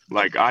 probably. Yeah.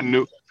 Like I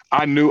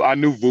knew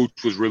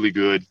Vooch was really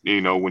good,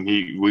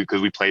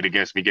 because we played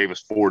against him. He gave us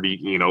 40,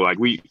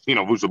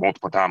 Vooch was a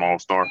multiple-time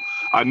All-Star.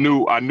 I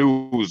knew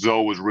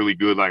Zoe was really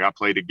good. Like, I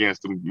played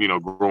against him,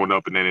 growing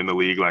up and then in the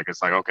league. Like,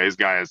 it's like, okay, this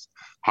guy has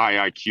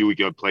high IQ. He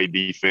can play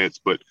defense.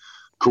 But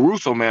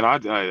Caruso, man,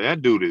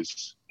 that dude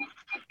is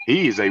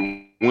a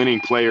winning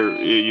player,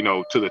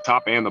 to the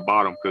top and the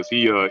bottom because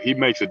he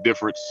makes a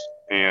difference.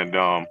 And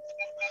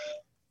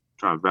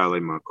trying to valet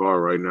my car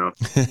right now.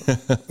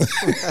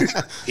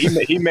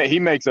 he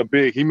makes a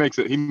big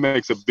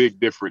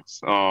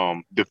difference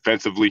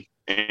defensively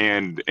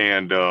and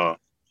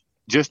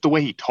just the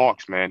way he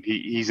talks, man.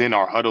 He's in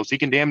our huddles. He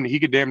could damn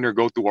near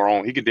go through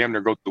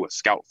a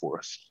scout for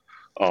us,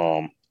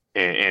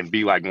 and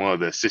be like one of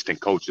the assistant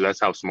coaches. That's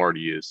how smart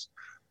he is.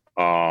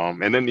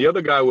 And then the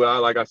other guy,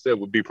 like I said,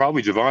 would be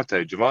probably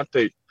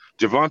Javonte.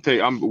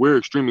 We're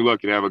extremely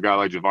lucky to have a guy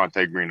like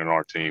Javonte Green on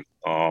our team.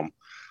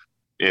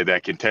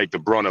 That can take the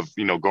brunt of,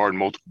 guard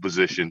multiple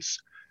positions,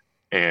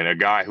 and a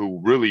guy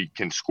who really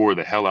can score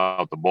the hell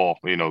out the ball,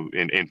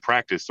 in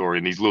practice or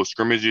in these little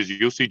scrimmages.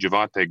 You'll see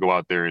Javonte go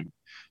out there and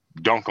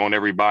dunk on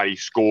everybody,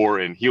 score,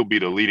 and he'll be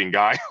the leading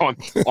guy on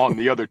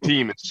the other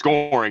team in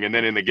scoring. And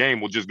then in the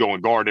game, we'll just go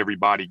and guard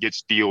everybody, get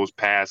steals,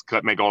 pass,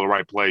 cut, make all the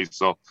right plays.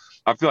 So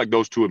I feel like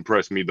those two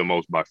impress me the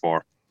most by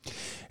far.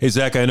 Hey,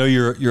 Zach, I know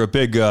you're a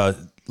big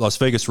Las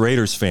Vegas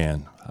Raiders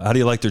fan. How do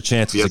you like their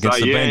chances against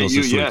the Bengals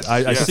this week?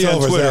 I see on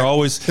Twitter Zach.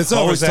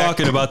 always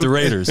talking about the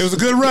Raiders. It was a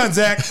good run,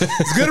 Zach.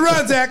 It's a good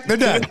run, Zach. They're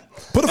done.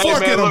 Put a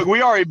fork in them. Look,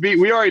 we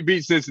already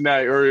beat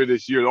Cincinnati earlier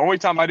this year. The only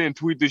time I didn't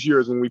tweet this year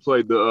is when we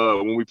played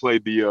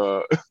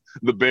the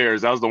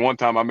Bears. That was the one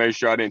time I made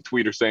sure I didn't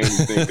tweet or say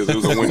anything because it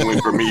was a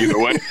win-win for me either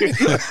way.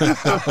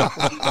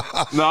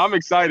 No, I'm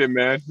excited,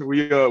 man.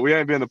 We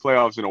haven't been in the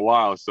playoffs in a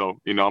while, so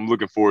I'm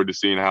looking forward to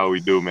seeing how we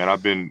do, man.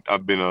 I've been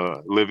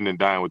living and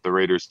dying with the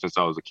Raiders since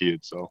I was a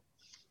kid, so.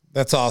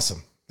 That's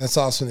awesome. That's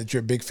awesome that you're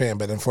a big fan,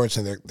 but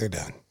unfortunately they're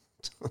done.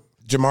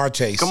 Jamar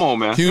Chase. Come on,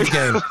 man. Huge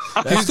game.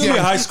 It's going to be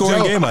a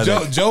high-scoring game, I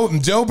think. Joe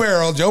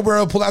Burrow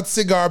pulled out the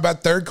cigar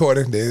about third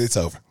quarter. It's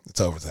over.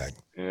 It's over, Zach.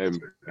 Yeah, man.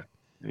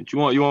 You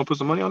want to put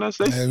some money on that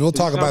station? Hey, we'll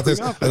talk about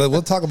this.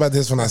 We'll talk about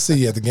this when I see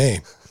you at the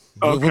game.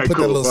 Okay, we'll put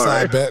cool. that little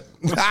side bet.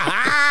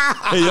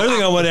 Hey, the other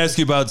thing I want to ask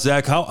you about,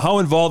 Zach, how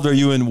involved are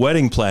you in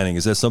wedding planning?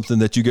 Is that something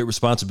that you get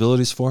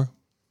responsibilities for?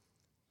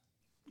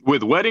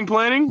 With wedding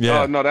planning?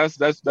 Yeah. No, that's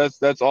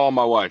all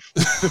my wife.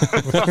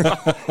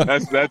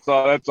 that's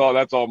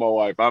all my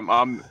wife.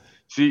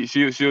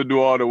 She'll do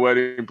all the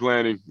wedding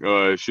planning.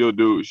 She'll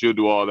do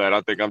all that.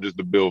 I think I'm just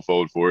the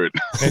billfold for it.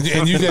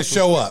 and you just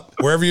show up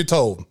wherever you're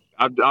told.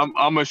 I'm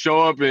gonna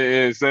show up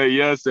and say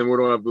yes, and we're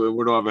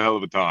gonna have a hell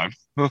of a time.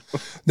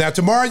 Now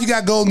tomorrow you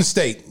got Golden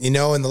State. And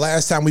the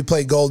last time we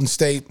played Golden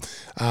State,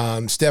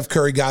 Steph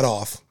Curry got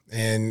off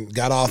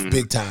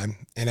big time.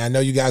 And I know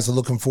you guys are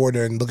looking forward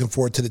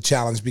to the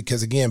challenge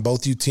because, again,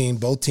 both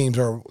teams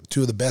are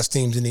two of the best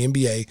teams in the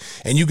NBA.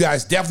 And you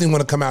guys definitely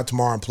want to come out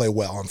tomorrow and play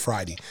well on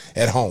Friday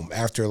at home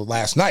after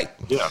last night.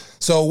 Yeah.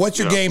 So what's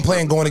your game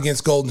plan going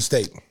against Golden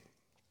State?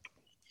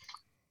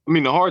 I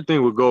mean, the hard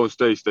thing with Golden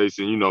State,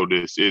 Stacey, you know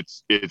this,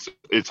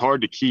 it's hard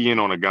to key in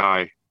on a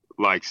guy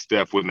like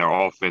Steph when their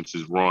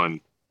offenses run,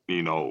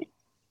 through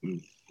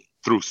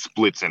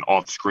splits and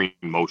off-screen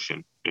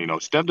motion.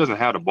 Steph doesn't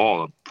have the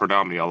ball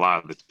predominantly a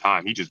lot of the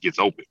time. He just gets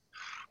open.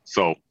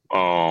 So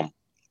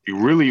we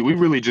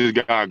really just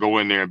gotta go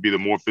in there and be the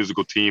more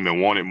physical team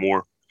and want it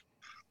more.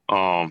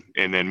 And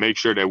then make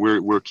sure that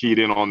we're keyed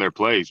in on their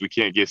plays. We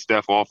can't get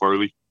Steph off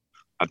early.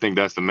 I think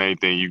that's the main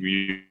thing.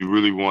 You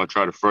really want to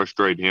try to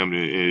frustrate him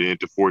and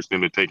to force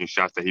him to taking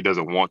shots that he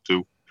doesn't want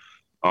to,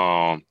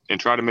 and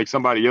try to make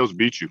somebody else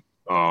beat you.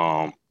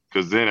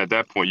 Because then at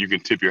that point you can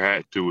tip your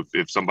hat to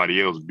if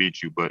somebody else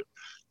beats you, but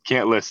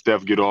can't let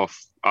Steph get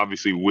off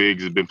obviously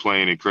Wiggs has been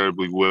playing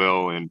incredibly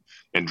well, and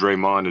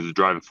Draymond is the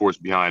driving force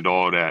behind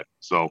all that.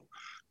 So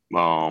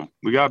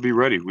we got to be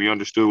ready. We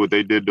understood what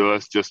they did to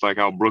us, just like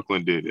how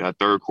Brooklyn did. That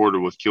third quarter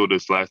was killed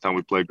us last time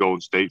we played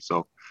Golden State.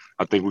 So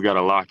I think we got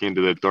to lock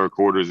into the third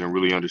quarters and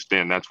really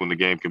understand that's when the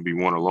game can be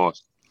won or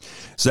lost.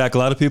 Zach, a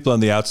lot of people on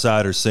the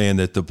outside are saying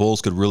that the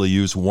Bulls could really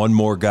use one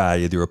more guy,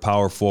 either a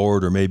power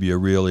forward or maybe a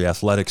really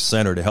athletic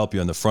center to help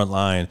you on the front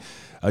line.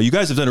 You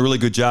guys have done a really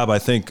good job, I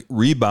think,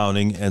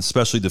 rebounding and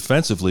especially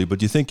defensively, but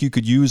do you think you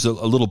could use a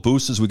little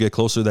boost as we get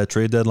closer to that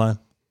trade deadline?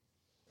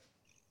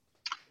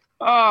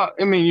 I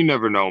mean, you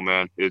never know,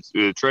 man. It's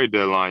a trade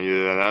deadline.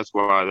 Yeah, that's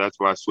why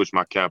I switched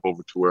my cap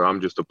over to where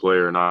I'm just a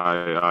player, and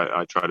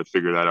I try to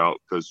figure that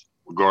out, because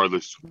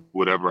regardless,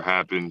 whatever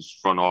happens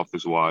front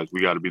office wise,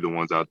 we got to be the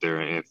ones out there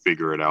and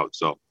figure it out.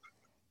 So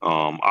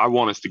I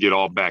want us to get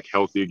all back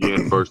healthy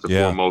again, first and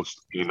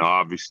foremost. You know,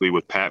 obviously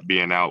with Pat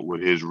being out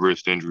with his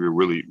wrist injury,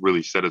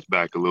 really set us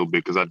back a little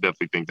bit, because I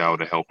definitely think that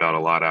would have helped out a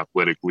lot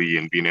athletically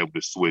and being able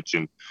to switch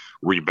and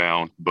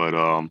rebound. But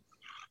I'm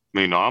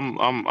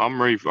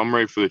ready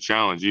for the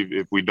challenge.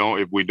 If we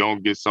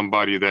don't get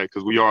somebody that,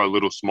 because we are a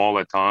little small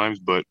at times,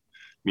 but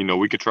you know,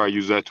 we could try to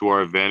use that to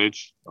our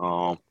advantage.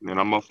 And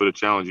I'm up for the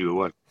challenge either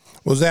way.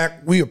 Well,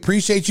 Zach, we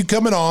appreciate you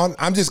coming on.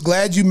 I'm just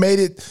glad you made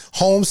it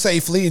home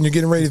safely and you're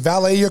getting ready to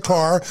valet your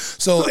car.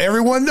 So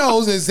everyone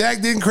knows that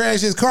Zach didn't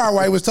crash his car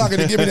while he was talking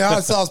to Give Me the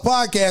Hot Sauce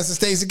podcast to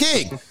Stacey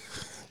King.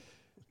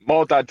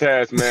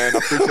 Multitask, man. I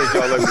appreciate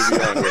y'all letting me be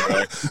on here,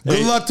 man.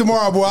 Good luck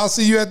tomorrow, boy. I'll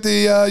see you at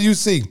the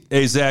UC.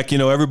 Hey, Zach, you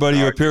know, everybody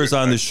who appears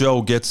on the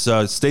show gets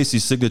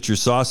Stacey's signature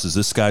sauces.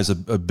 This guy's a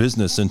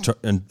business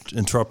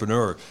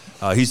entrepreneur.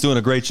 He's doing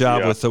a great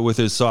job with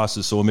his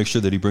sauces, so we'll make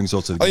sure that he brings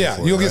those to the game. Oh, yeah.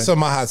 You'll get some of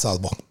my hot sauce,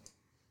 boy.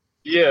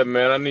 Yeah,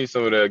 man. I need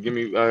some of that. Give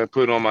me,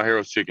 put it on my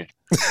Harold's chicken.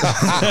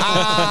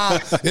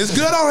 It's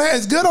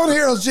good on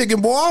Harold's chicken,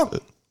 boy.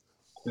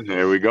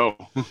 There we go.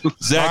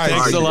 Zach,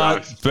 thanks a lot.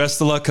 Guys.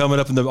 Best of luck coming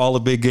up in all the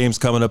big games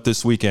coming up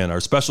this weekend. Our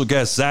special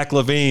guest, Zach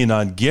LaVine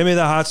on Gimme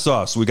the Hot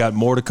Sauce. We got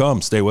more to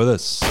come. Stay with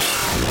us.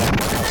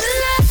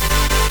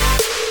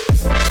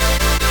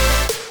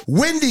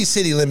 Windy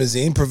City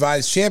Limousine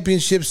provides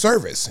championship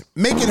service.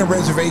 Making a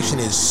reservation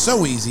is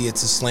so easy,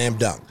 it's a slam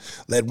dunk.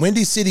 Let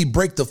Windy City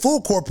break the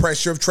full court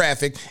pressure of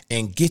traffic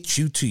and get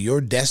you to your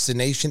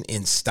destination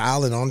in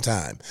style and on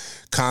time.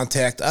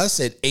 Contact us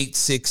at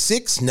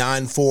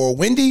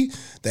 866-94-WINDY.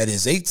 That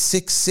is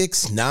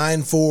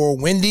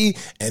 866-94-WINDY.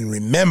 And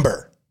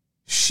remember,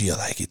 she'll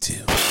like it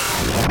too.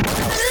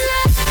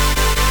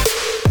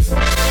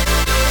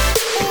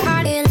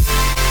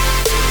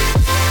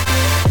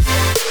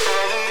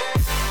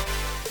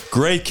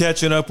 Great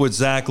catching up with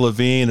Zach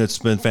LaVine. It's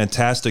been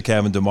fantastic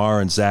having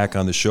DeMar and Zach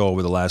on the show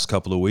over the last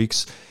couple of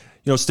weeks.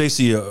 You know,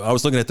 Stacey, I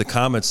was looking at the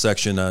comments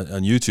section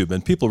on YouTube,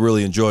 and people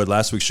really enjoyed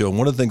last week's show. And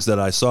one of the things that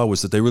I saw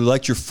was that they really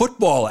liked your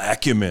football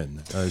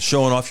acumen,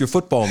 showing off your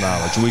football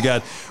knowledge. And we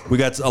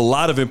got a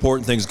lot of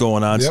important things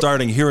going on,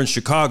 starting here in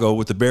Chicago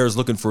with the Bears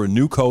looking for a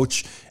new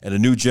coach and a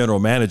new general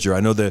manager. I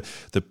know the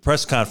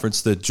press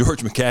conference that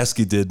George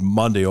McCaskey did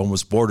Monday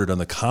almost bordered on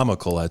the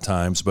comical at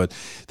times, but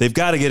they've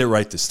got to get it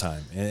right this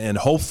time. And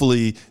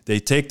hopefully they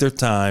take their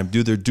time,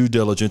 do their due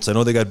diligence. I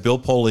know they got Bill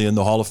Polian,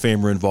 the Hall of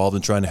Famer, involved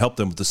in trying to help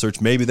them with the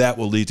search. Maybe that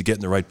will lead to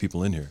getting the right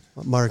people in here.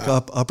 Mark,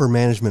 upper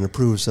management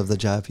approves of the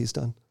job he's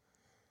done.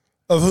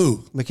 Of who?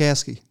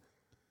 McCaskey.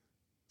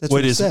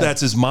 That's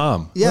his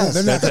mom. Yes.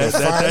 They're not going to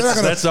fire.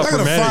 That's upper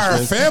management.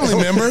 Fire a family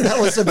member. That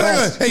was the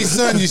best. Hey,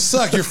 son, you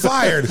suck. You're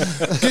fired.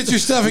 Get your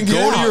stuff and get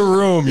out. Go to your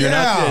room. You're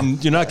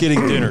not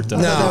getting dinner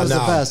tonight. That was the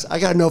best. I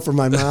got to know from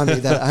my mommy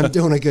that I'm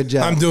doing a good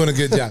job. I'm doing a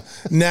good job.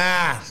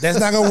 Nah, that's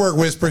not going to work,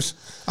 Whispers.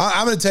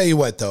 I'm going to tell you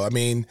what, though. I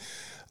mean,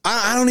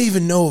 I don't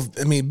even know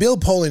Bill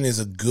Polian is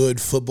a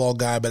good football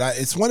guy, but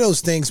it's one of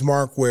those things,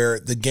 Mark, where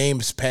the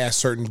game's passed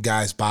certain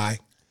guys by.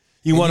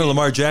 He wanted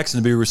Lamar Jackson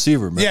to be a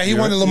receiver, man. Yeah, he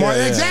wanted Lamar.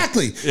 Yeah.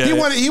 Exactly. Yeah. He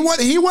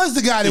was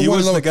the guy that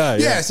wanted Lamar.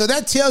 Yeah, so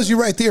that tells you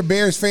right there,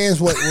 Bears fans,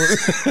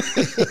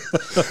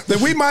 that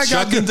we might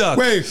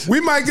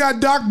we might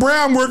got Doc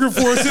Brown working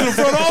for us in the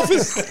front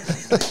office.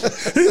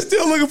 He's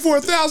still looking for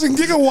 1,000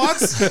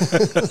 gigawatts.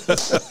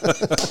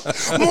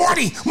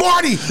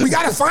 Marty, we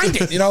got to find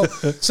it. You know,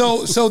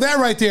 so that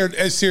right there,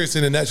 as serious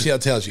in a nutshell,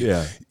 tells you.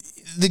 Yeah.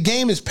 The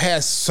game has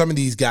passed some of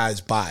these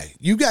guys by.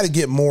 You got to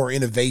get more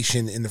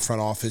innovation in the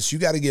front office. You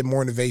got to get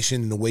more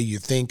innovation in the way you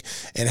think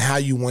and how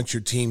you want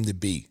your team to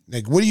be.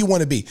 Like, what do you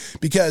want to be?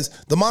 Because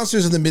the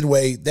Monsters of the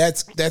Midway,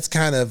 that's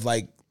kind of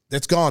like,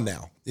 that's gone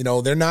now. You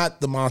know, they're not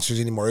the Monsters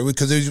anymore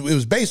because it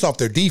was based off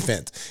their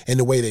defense and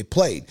the way they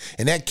played.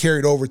 And that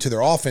carried over to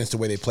their offense the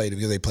way they played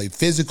because they played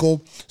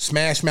physical,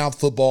 smash mouth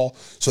football.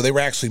 So they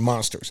were actually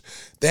monsters.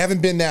 They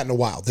haven't been that in a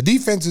while. The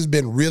defense has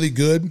been really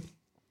good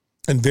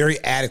and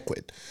very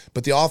adequate.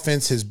 But the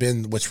offense has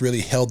been what's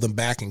really held them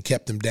back and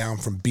kept them down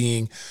from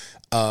being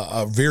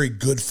a very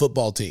good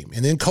football team.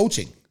 And then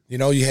coaching. You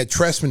know, you had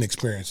Trestman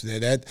experience there.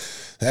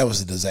 That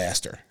was a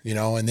disaster, you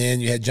know. And then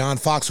you had John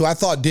Fox, who I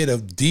thought did a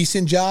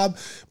decent job,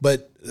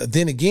 but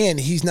then again,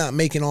 he's not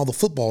making all the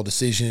football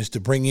decisions to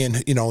bring in,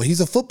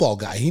 he's a football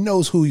guy. He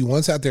knows who he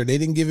wants out there. They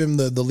didn't give him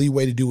the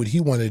leeway to do what he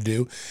wanted to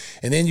do.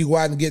 And then you go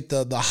out and get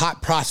the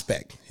hot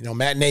prospect,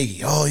 Matt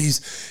Nagy. Oh,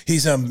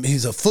 he's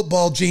a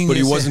football genius. But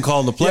he wasn't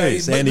calling the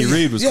plays. Andy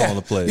Reid was calling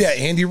the plays. Yeah,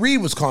 Andy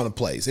Reid was calling the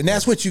plays. And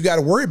that's what you got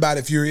to worry about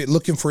if you're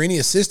looking for any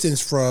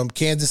assistance from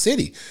Kansas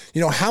City.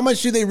 How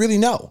much do they really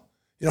know?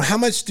 How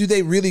much did the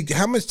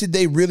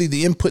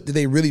input did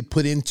they really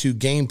put into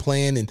game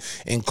plan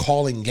and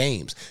calling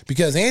games?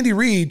 Because Andy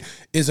Reid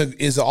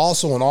is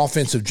also an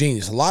offensive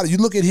genius. You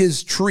look at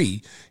his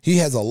tree, he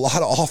has a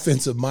lot of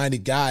offensive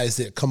minded guys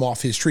that come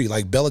off his tree.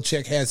 Like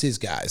Belichick has his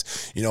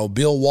guys.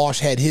 Bill Walsh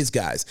had his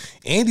guys.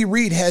 Andy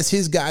Reid has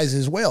his guys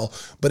as well.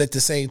 But at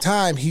the same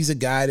time, he's a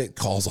guy that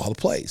calls all the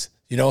plays.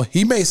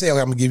 He may say, okay,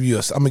 I'm gonna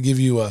give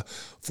you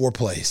 4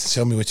 plays.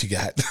 Show me what you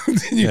got.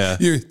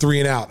 You're 3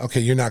 and out.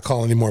 Okay, you're not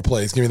calling any more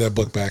plays. Give me that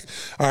book back.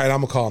 All right,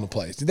 I'm gonna call the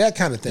plays. That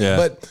kind of thing. Yeah.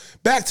 But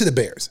back to the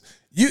Bears.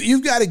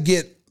 You've got to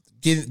get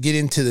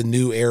into the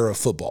new era of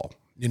football.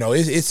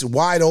 It's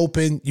wide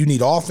open. You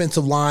need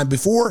offensive line.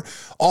 Before,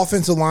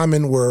 offensive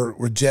linemen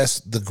were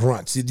just the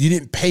grunts. You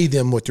didn't pay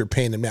them what they're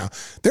paying them now.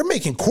 They're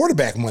making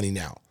quarterback money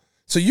now.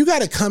 So you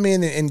got to come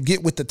in and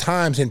get with the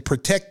times and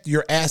protect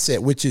your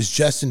asset, which is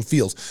Justin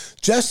Fields.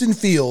 Justin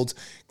Fields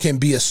can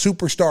be a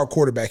superstar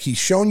quarterback. He's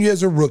shown you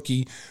as a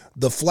rookie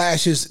the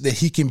flashes that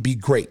he can be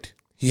great.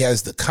 He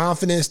has the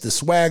confidence, the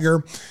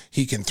swagger.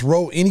 He can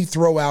throw any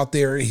throw out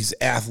there. He's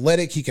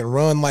athletic. He can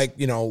run like,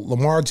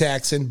 Lamar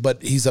Jackson,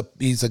 but he's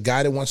a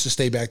guy that wants to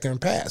stay back there and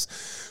pass.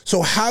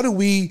 So how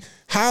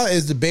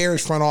as the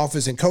Bears front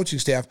office and coaching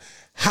staff,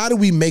 how do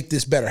we make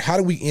this better? How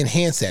do we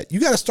enhance that? You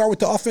got to start with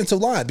the offensive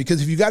line,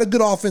 because if you got a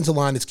good offensive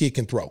line, this kid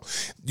can throw.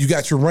 You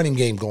got your running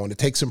game going to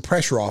take some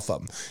pressure off of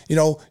them.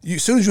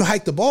 As soon as you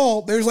hike the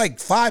ball, there's like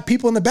 5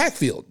 people in the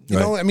backfield.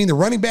 The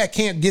running back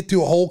can't get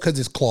through a hole because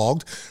it's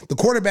clogged. The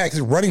quarterback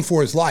is running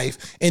for his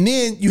life. And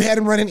then you had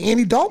him running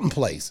Andy Dalton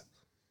plays.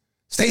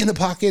 Stay in the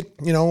pocket.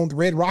 The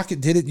Red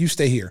Rocket did it. You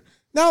stay here.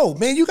 No,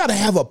 man, you got to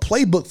have a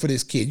playbook for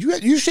this kid.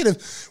 You should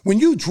have, when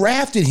you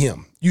drafted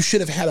him, you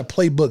should have had a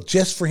playbook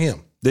just for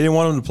him. They didn't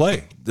want him to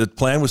play. The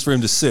plan was for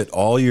him to sit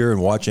all year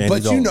and watch Andy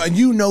Dalton. But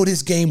you know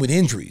this game with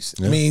injuries.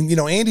 Yeah. I mean,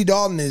 Andy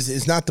Dalton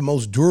is not the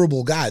most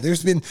durable guy.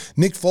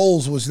 Nick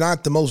Foles was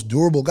not the most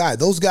durable guy.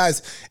 Those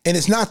guys, and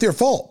it's not their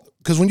fault,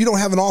 because when you don't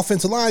have an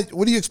offensive line,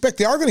 what do you expect?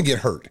 They are going to get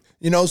hurt.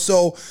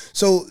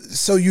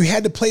 So you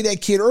had to play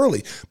that kid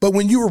early. But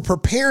when you were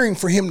preparing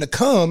for him to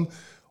come,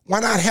 why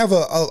not have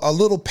a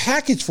little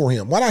package for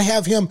him? Why not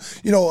have him,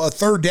 a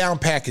third down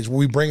package where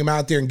we bring him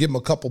out there and give him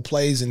a couple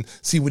plays and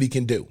see what he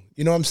can do?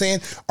 You know what I'm saying?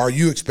 Are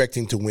you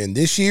expecting to win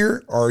this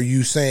year? Or are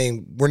you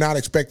saying we're not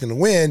expecting to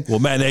win? Well,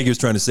 Matt Nagy was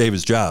trying to save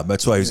his job.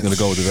 That's why he's going to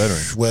go with the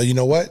veteran. Well, you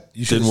know what?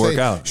 You didn't work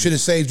out. Should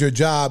have saved your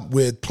job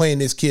with playing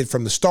this kid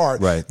from the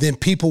start. Right. Then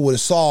people would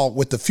have saw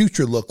what the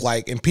future looked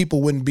like, and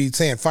people wouldn't be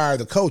saying fire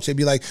the coach. They'd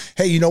be like,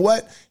 hey, you know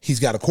what? He's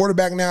got a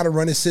quarterback now to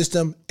run his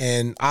system,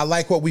 and I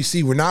like what we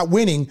see. We're not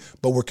winning,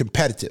 but we're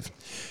competitive.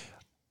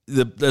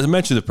 As I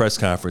mentioned, the press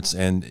conference,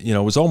 and it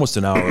was almost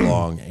an hour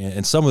long,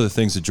 and some of the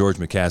things that George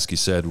McCaskey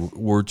said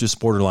were just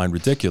borderline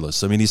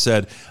ridiculous. I mean, he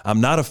said, I'm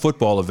not a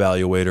football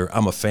evaluator,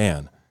 I'm a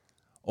fan.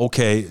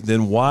 Okay,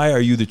 then why are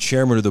you the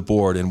chairman of the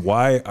board, and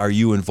why are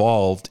you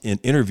involved in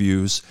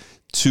interviews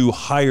to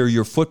hire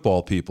your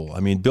football people? I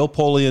mean, Bill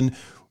Polian,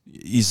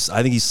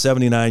 I think he's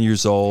 79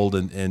 years old,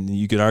 and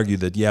you can argue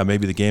that, yeah,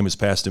 maybe the game has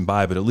passed him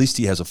by, but at least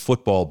he has a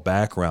football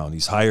background.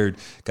 He's hired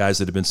guys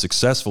that have been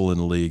successful in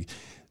the league.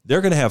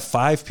 They're going to have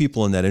 5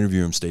 people in that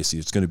interview room, Stacey.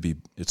 It's going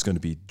to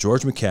be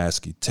George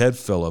McCaskey, Ted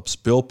Phillips,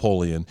 Bill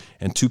Polian,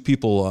 and 2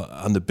 people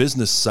on the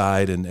business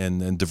side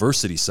and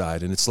diversity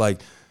side. And it's like,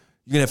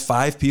 you're going to have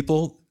 5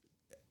 people.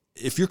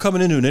 If you're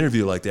coming into an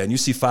interview like that and you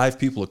see 5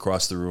 people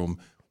across the room,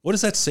 what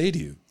does that say to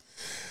you?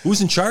 Who's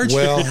in charge?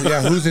 Well,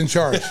 yeah, who's in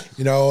charge?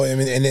 I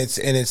mean, and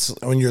it's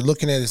when you're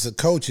looking at it as a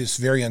coach, it's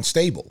very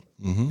unstable.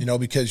 Mm-hmm.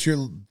 Because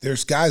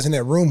there's guys in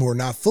that room who are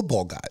not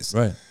football guys.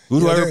 Right. Who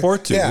do I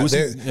report to? Yeah,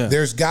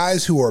 there's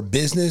guys who are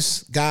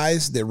business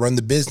guys that run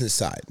the business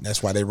side.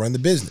 That's why they run the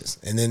business.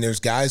 And then there's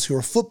guys who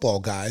are football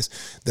guys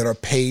that are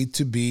paid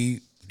to be,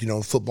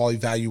 football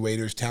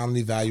evaluators, talent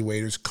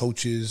evaluators,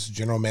 coaches,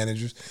 general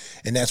managers,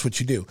 and that's what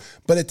you do.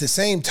 But at the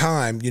same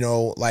time,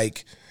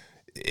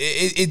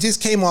 it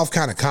just came off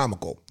kind of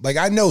comical. Like,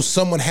 I know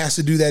someone has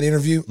to do that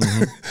interview.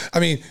 Mm-hmm. I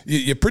mean,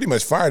 you pretty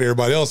much fired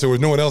everybody else. There was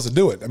no one else to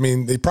do it. I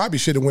mean, they probably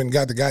should have went and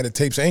got the guy that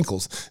tapes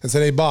ankles and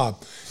said, hey,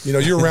 Bob,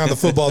 you're around the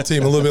football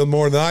team a little bit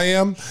more than I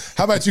am.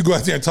 How about you go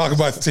out there and talk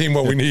about the team,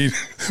 what we need?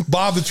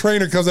 Bob, the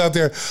trainer, comes out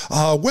there.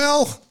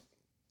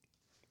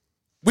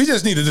 We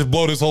just need to just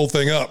blow this whole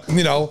thing up,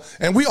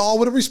 and we all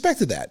would have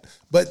respected that.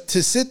 But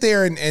to sit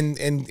there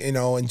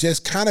and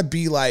just kind of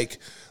be like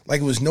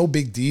it was no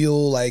big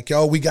deal, like,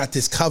 oh, we got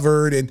this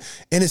covered, and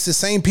it's the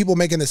same people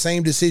making the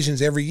same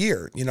decisions every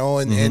year,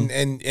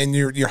 and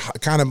you're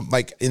kind of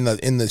like in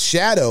the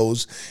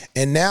shadows,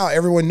 and now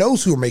everyone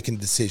knows who are making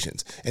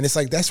decisions, and it's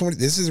like this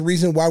is the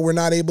reason why we're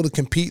not able to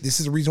compete. This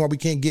is the reason why we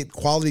can't get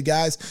quality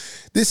guys.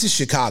 This is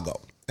Chicago.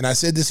 And I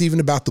said this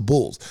even about the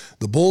Bulls.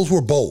 The Bulls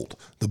were bold.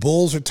 The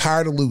Bulls are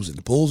tired of losing.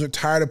 The Bulls are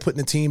tired of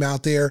putting a team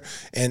out there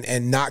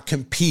and not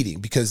competing,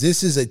 because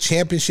this is a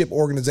championship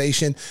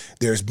organization.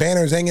 There's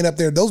banners hanging up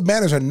there. Those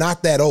banners are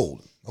not that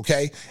old.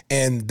 Okay.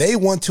 And they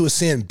want to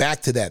ascend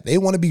back to that. They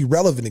want to be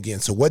relevant again.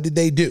 So what did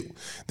they do?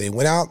 They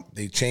went out,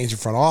 they changed the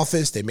front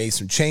office, they made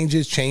some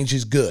changes. Change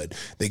is good.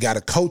 They got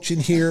a coach in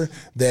here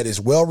that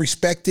is well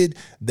respected,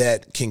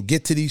 that can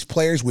get to these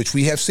players, which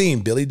we have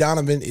seen. Billy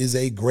Donovan is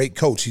a great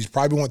coach. He's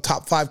probably one of the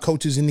top 5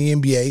 coaches in the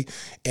NBA,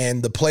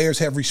 and the players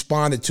have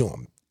responded to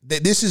him.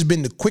 This has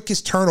been the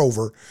quickest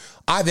turnover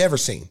I've ever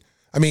seen.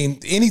 I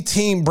mean, any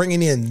team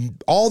bringing in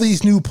all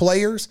these new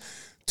players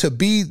to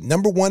be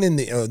number one in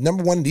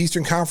the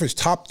Eastern Conference,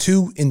 top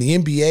 2 in the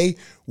NBA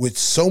with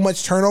so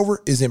much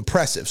turnover is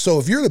impressive. So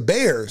if you're the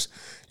Bears,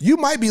 you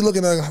might be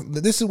looking at,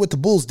 this is what the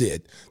Bulls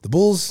did. The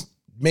Bulls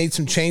made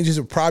some changes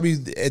that probably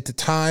at the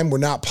time were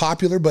not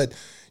popular, but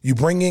you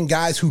bring in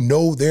guys who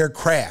know their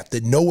craft,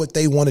 that know what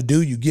they want to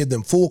do. You give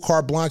them full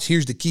carte blanche.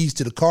 Here's the keys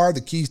to the car,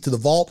 the keys to the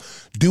vault.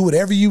 Do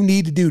whatever you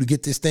need to do to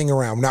get this thing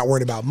around. We're not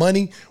worried about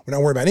money. We're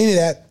not worried about any of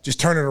that. Just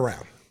turn it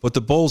around. But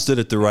the Bulls did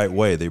it the right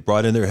way. They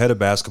brought in their head of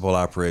basketball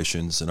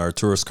operations, and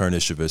Arturas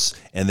Karnisovas,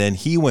 and then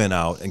he went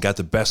out and got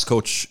the best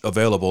coach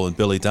available in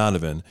Billy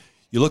Donovan.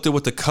 You looked at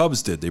what the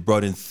Cubs did. They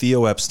brought in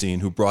Theo Epstein,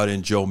 who brought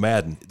in Joe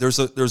Madden. There's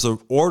a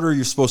order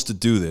you're supposed to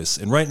do this.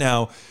 And right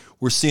now,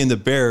 we're seeing the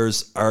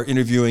Bears are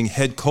interviewing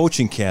head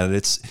coaching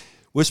candidates.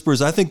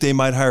 Whispers, I think they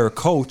might hire a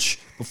coach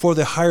before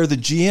they hire the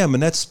GM,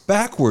 and that's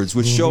backwards,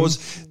 which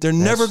shows they're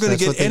never going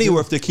to get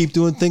anywhere if they keep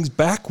doing things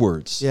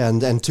backwards. Yeah,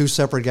 and 2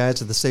 separate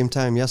guys at the same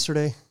time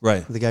yesterday.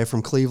 Right. The guy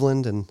from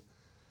Cleveland and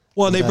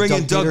they bring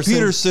in Doug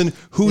Peterson,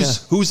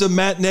 who's a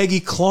Matt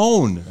Nagy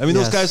clone. I mean,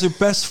 those guys are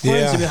best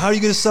friends. Yeah. I mean, how are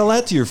you going to sell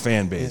that to your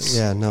fan base?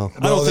 Yeah, no. I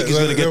don't think he's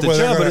going to get the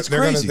job, but it's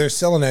crazy. They're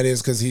selling that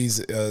is because he's,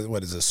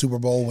 a Super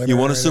Bowl winner? He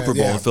won a Super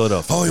Bowl in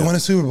Philadelphia. Oh, he won a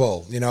Super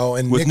Bowl,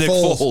 and with Nick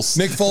Foles.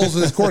 Nick Foles is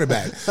his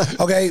quarterback.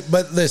 Okay,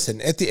 but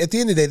listen, at the end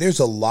of the day,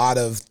 there's a lot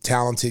of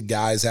talented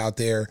guys out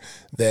there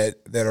that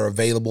are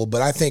available.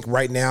 But I think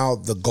right now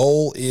the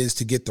goal is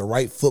to get the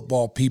right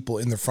football people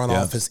in the front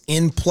office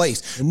in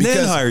place. And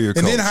then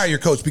hire your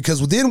coach.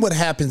 Because then what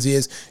happens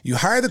is you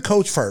hire the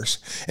coach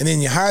first, and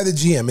then you hire the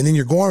GM, and then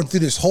you're going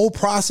through this whole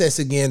process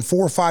again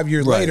 4 or 5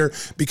 years later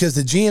because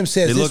the GM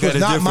says this was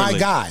not my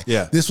guy.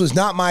 Yeah. This was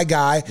not my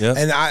guy,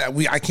 and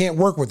I can't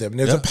work with him. And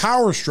there's a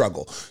power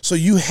struggle. So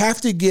you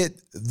have to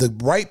get the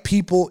right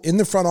people in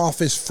the front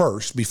office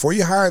first before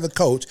you hire the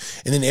coach,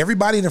 and then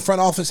everybody in the front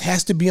office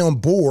has to be on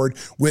board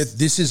with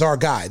this is our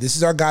guy. This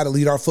is our guy to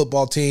lead our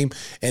football team,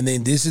 and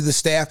then this is the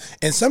staff.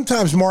 And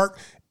sometimes, Mark,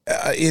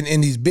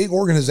 in these big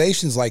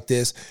organizations like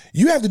this,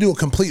 you have to do a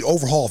complete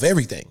overhaul of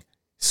everything.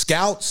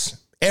 Scouts,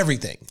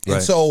 everything. Right.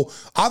 And so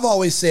I've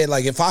always said,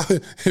 like, if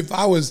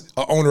I was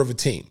an owner of a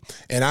team,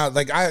 and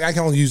I can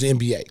only use the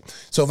NBA.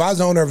 So if I was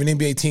the owner of an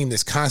NBA team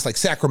that's constantly, like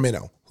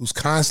Sacramento, who's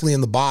constantly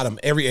in the bottom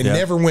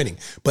never winning,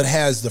 but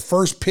has the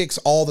first picks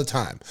all the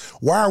time.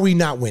 Why are we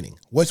not winning?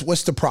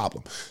 What's the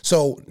problem?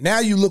 So now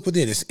you look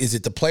within. Is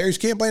it the players?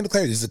 You can't blame the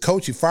players. Is the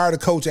coach? You fired a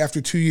coach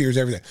after 2 years,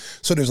 everything.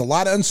 So there's a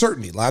lot of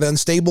uncertainty, a lot of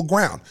unstable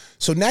ground.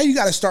 So now you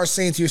got to start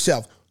saying to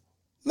yourself,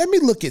 let me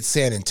look at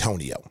San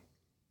Antonio.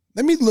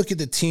 Let me look at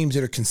the teams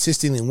that are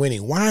consistently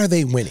winning. Why are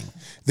they winning?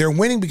 They're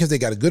winning because they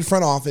got a good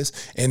front office,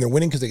 and they're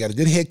winning because they got a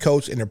good head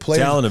coach, and their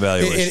players. Talent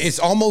evaluation. It's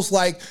almost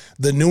like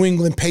the New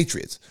England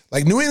Patriots.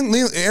 Like New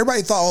England,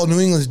 everybody thought, New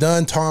England's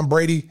done. Tom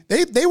Brady.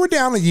 They were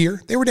down a year.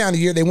 They went out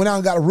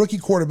and got a rookie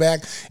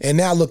quarterback, and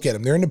now look at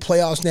them. They're in the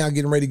playoffs now,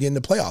 getting ready to get in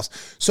the playoffs.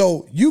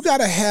 So you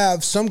got to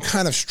have some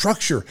kind of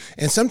structure,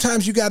 and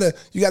sometimes you got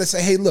to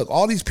say, hey, look,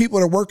 all these people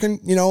that are working,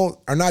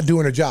 are not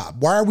doing their job.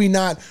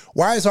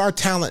 Why is our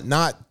talent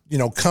not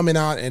coming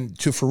out and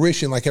to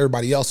fruition like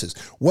everybody else's?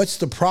 What's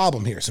the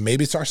problem here? So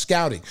maybe it's our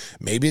scouting.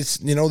 Maybe it's,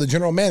 the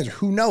general manager.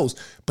 Who knows?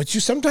 But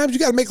sometimes you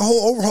got to make a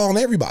whole overhaul on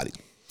everybody.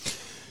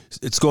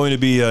 It's going to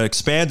be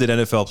expanded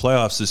NFL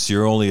playoffs this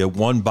year, only a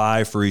 1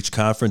 bye for each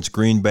conference,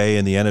 Green Bay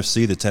in the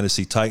NFC, the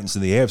Tennessee Titans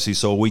in the AFC.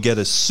 So we get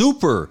a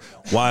super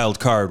wild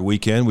card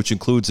weekend, which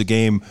includes a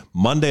game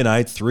Monday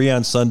night, 3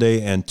 on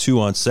Sunday and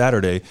 2 on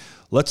Saturday.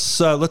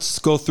 Let's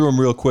go through them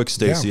real quick,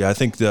 Stacey. Yeah. I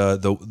think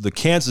the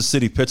Kansas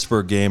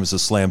City-Pittsburgh game is a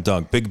slam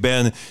dunk. Big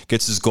Ben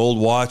gets his gold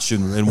watch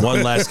in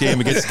one last game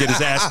and gets to get his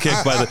ass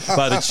kicked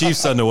by the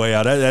Chiefs on the way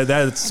out.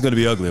 That's going to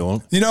be ugly,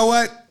 won't it? You know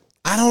what?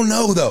 I don't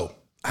know, though.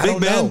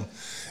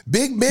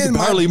 Big Ben might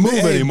hardly move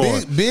anymore.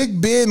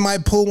 Big Ben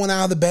might pull one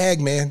out of the bag,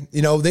 man.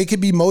 They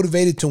could be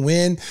motivated to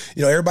win.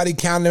 Everybody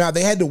counted them out.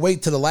 They had to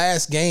wait to the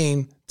last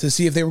game to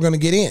see if they were going to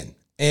get in.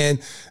 And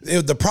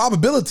the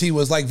probability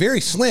was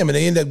very slim, and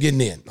they ended up getting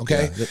in,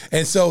 okay? Yeah.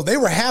 And so they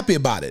were happy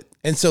about it.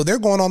 And so they're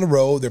going on the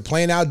road. They're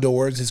playing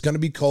outdoors. It's going to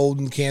be cold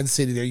in Kansas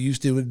City. They're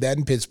used to that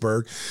in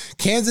Pittsburgh.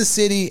 Kansas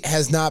City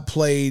has not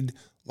played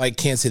like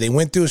Kansas City. They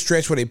went through a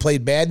stretch where they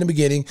played bad in the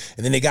beginning,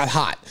 and then they got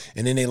hot.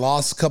 And then they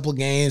lost a couple of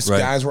games. Right.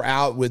 Guys were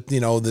out with, the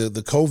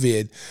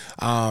COVID.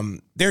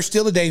 they're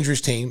still a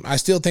dangerous team. I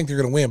still think they're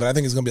going to win, but I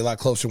think it's going to be a lot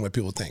closer than what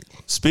people think.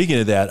 Speaking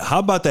of that, how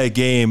about that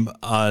game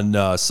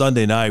on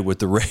Sunday night with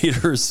the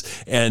Raiders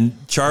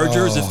and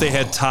Chargers? If they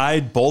had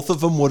tied, both of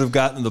them would have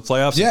gotten in the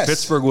playoffs. Yes.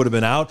 Pittsburgh would have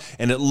been out,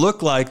 and it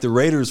looked like the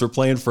Raiders were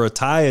playing for a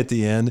tie at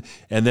the end,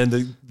 and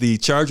then the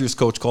Chargers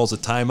coach calls a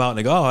timeout, and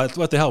they go, oh,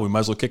 what the hell? We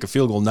might as well kick a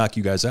field goal and knock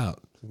you guys out.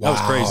 Wow. That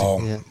was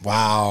crazy. Yeah.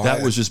 Wow.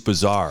 That was just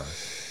bizarre.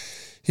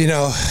 You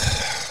know,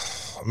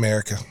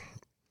 America.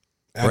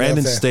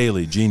 Brandon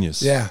Staley,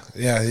 genius. Yeah.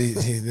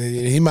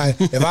 He might.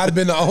 If I'd have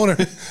been the owner,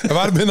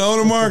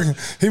 Mark,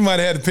 he might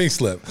have had the pink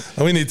slip.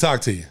 We need to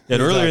talk to you.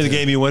 And earlier in the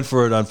game, he went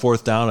for it on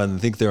 4th down, and I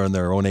think they're on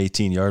their own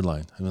 18-yard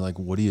line. I mean, like,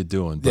 what are you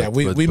doing? But,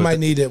 we might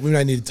need to. We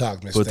might need to talk,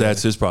 Mr. But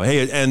that's his problem.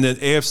 Hey, and the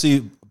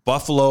AFC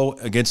Buffalo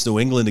against New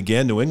England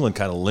again. New England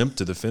kind of limped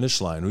to the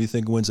finish line. Who do you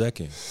think wins that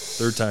game?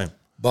 3rd time.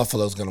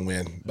 Buffalo's going to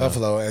win.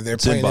 Buffalo, they're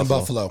playing in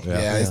Buffalo.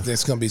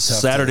 It's going to be tough.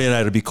 Saturday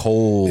night it'll be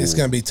cold. It's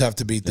going to be tough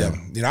to beat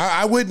them. You know,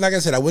 I wouldn't, like I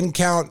said, I wouldn't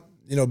count,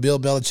 Bill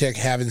Belichick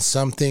having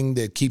something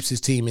that keeps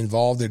his team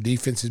involved. Their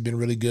defense has been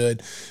really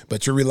good,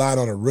 but you're relying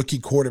on a rookie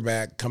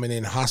quarterback coming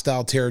in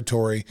hostile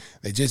territory.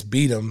 They just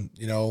beat them,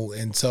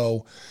 and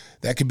so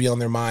that could be on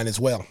their mind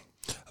as well.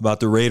 About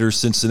the Raiders,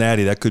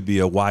 Cincinnati, that could be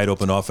a wide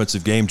open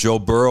offensive game. Joe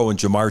Burrow and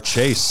Jamar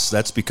Chase,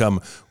 that's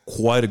become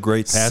quite a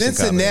great passing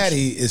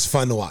Cincinnati is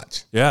fun to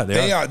watch. Yeah,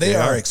 they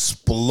are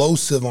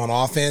explosive on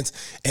offense,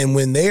 and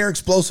when they are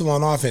explosive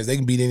on offense, they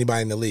can beat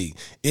anybody in the league.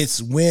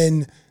 It's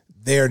when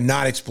they're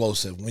not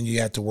explosive when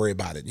you have to worry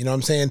about it. You know what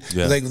I'm saying?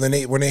 Yeah. Like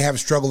when they have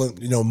struggle,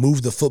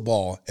 move the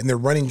football, and their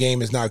running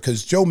game is not,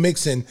 because Joe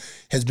Mixon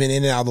has been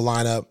in and out of the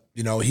lineup.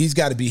 He's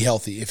got to be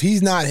healthy. If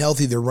he's not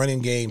healthy, their running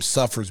game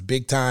suffers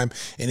big time,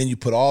 and then you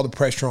put all the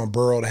pressure on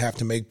Burrow to have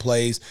to make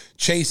plays.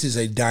 Chase is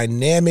a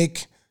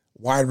dynamic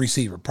wide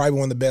receiver, probably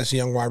one of the best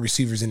young wide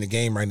receivers in the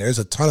game right now. There's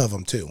a ton of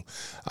them too.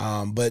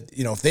 But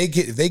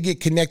if they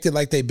get connected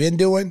like they've been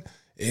doing,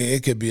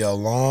 it could be a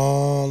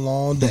long,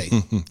 long day.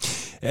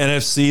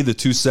 NFC, the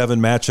 2-7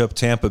 matchup,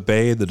 Tampa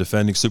Bay, the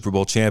defending Super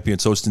Bowl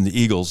champions hosting the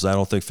Eagles. I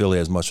don't think Philly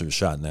has much of a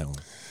shot in that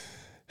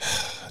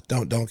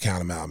one. Don't count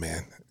them out,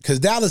 man. Because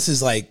Dallas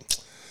is like...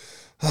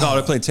 No,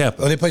 they play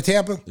Tampa. Oh, they play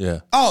Tampa? Yeah.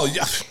 Oh,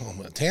 yeah.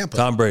 Tampa.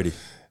 Tom Brady.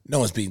 No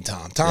one's beating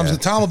Tom. Tom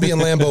will be in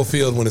Lambeau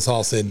Field when it's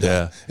all said and done.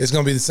 Yeah. It's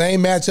going to be the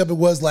same matchup it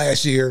was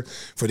last year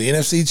for the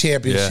NFC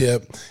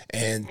Championship,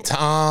 and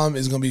Tom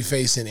is going to be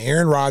facing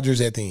Aaron Rodgers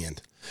at the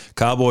end.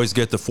 Cowboys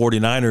get the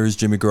 49ers.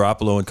 Jimmy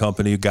Garoppolo and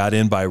company got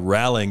in by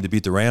rallying to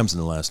beat the Rams in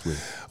the last week.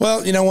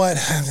 Well, you know what?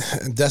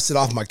 I dusted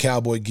off my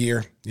Cowboy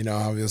gear.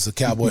 I was a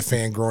Cowboy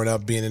fan growing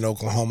up, being in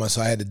Oklahoma,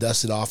 so I had to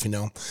dust it off,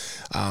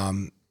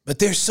 But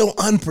they're so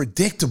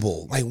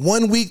unpredictable. Like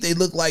 1 week they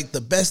look like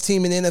the best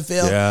team in the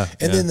NFL,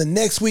 and then the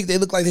next week they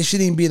look like they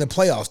shouldn't even be in the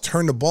playoffs.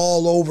 Turn the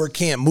ball over,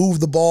 can't move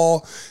the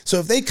ball. So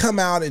if they come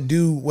out and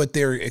do what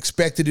they're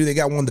expected to do, they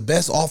got one of the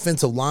best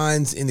offensive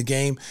lines in the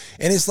game.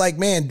 And it's like,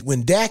 man,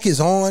 when Dak is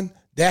on,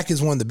 Dak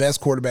is one of the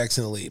best quarterbacks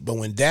in the league. But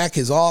when Dak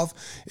is off,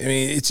 I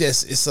mean,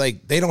 it's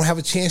like they don't have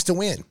a chance to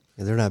win.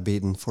 Yeah, they're not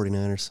beating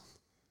 49ers.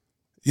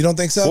 You don't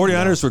think so?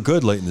 49ers were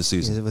good late in the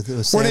season. Were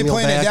they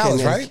playing at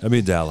Dallas, right? I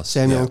mean, Dallas.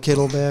 Samuel and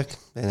Kittle back.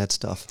 Man, that's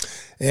tough.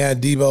 Yeah,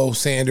 Debo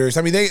Sanders.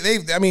 I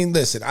mean,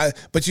 listen,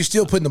 but you're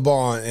still putting the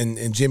ball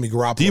in Jimmy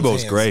Garoppolo's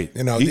Debo's hands. great.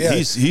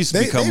 He's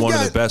become one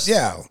of the best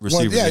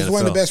receivers. He's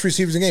one of the best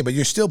receivers in the game. But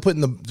you're still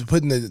putting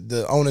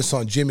the onus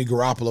on Jimmy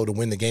Garoppolo to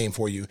win the game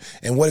for you.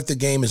 And what if the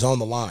game is on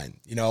the line?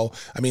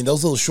 I mean,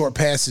 those little short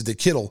passes to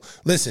Kittle.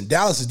 Listen,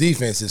 Dallas'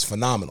 defense is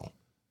phenomenal.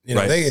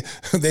 They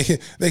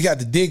got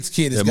the Diggs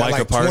kid that's got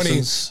like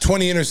 20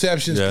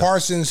 interceptions. Yeah.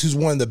 Parsons, who's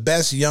one of the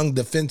best young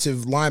defensive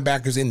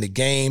linebackers in the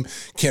game,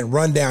 can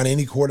run down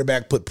any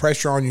quarterback, put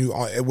pressure on you,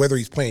 whether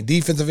he's playing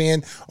defensive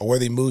end or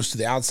whether he moves to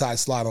the outside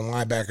slot on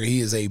linebacker.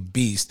 He is a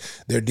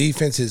beast. Their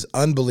defense is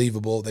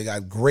unbelievable. They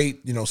got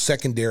great,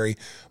 secondary.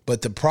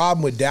 But the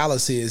problem with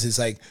Dallas is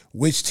like,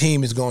 which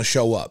team is going to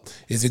show up?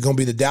 Is it going to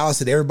be the Dallas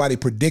that everybody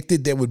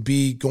predicted that would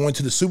be going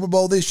to the Super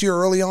Bowl this year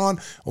early on?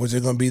 Or is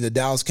it going to be the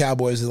Dallas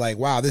Cowboys that are like,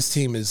 wow, this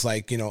team is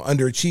like,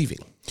 underachieving?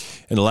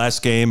 In the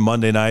last game,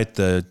 Monday night,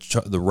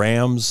 the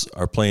Rams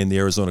are playing the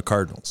Arizona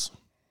Cardinals.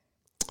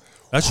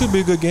 That should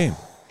be a good game.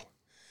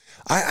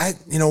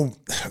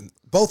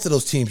 Both of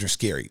those teams are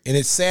scary. And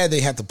it's sad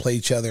they have to play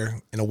each other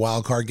in a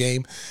wild card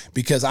game,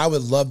 because I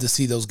would love to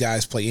see those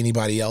guys play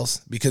anybody else,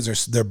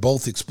 because they're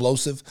both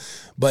explosive.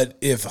 But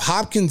if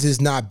Hopkins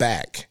is not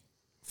back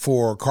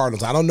for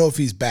Cardinals, I don't know if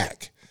he's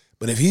back,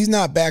 but if he's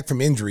not back from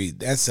injury,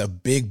 that's a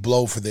big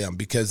blow for them,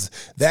 because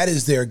that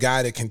is their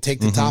guy that can take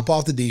the top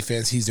off the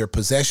defense. He's their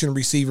possession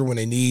receiver when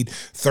they need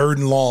 3rd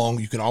and long.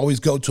 You can always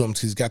go to him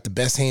because he's got the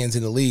best hands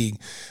in the league.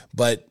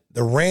 But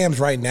the Rams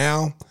right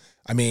now,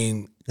 I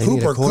mean,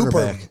 Cooper, who?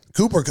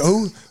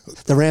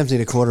 The Rams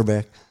need a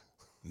quarterback.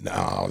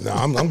 No,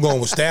 I'm going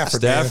with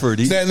Stafford.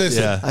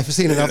 Listen, I've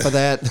seen enough of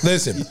that.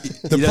 Listen,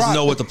 he doesn't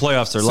know what the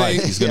playoffs are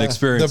like. He's going to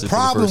experience the it for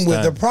the first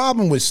time. The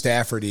problem with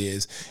Stafford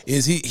is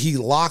he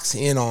locks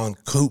in on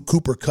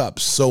Cooper Kupp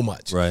so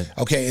much. Right.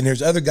 Okay, and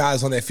there's other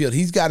guys on that field.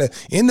 He's got to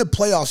in the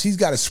playoffs. He's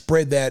got to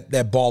spread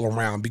that ball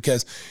around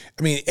because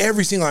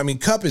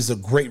Kupp is a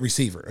great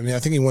receiver. I mean, I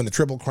think he won the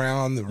Triple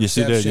Crown, the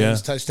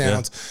receptions,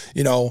 touchdowns.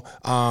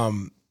 Yeah.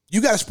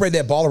 You got to spread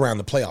that ball around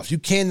the playoffs. You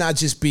cannot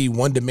just be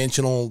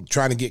one-dimensional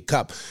trying to get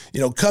Kupp.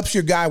 Kupp's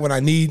your guy when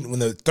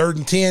the 3rd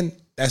and 10,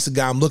 that's the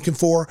guy I'm looking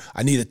for.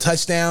 I need a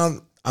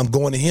touchdown. I'm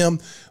going to him.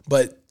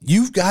 But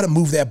you've got to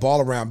move that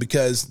ball around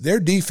because their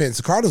defense,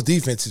 the Cardinals'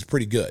 defense is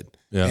pretty good.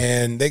 Yeah.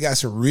 And they got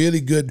some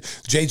really good.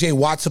 J.J.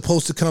 Watt's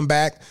supposed to come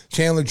back.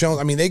 Chandler Jones.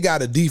 I mean, they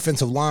got a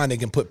defensive line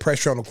that can put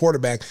pressure on the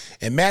quarterback.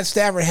 And Matt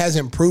Stafford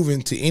hasn't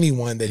proven to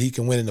anyone that he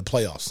can win in the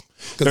playoffs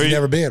because he's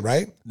never been,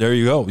 right? There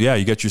you go. Yeah,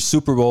 you got your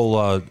Super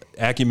Bowl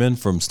acumen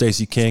from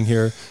Stacey King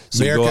here.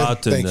 So America, go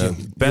out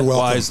and bet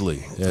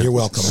wisely. You're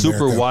welcome.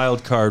 Super America.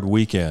 Wild Card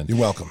Weekend. You're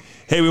welcome.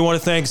 Hey, we want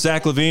to thank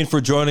Zach LaVine for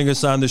joining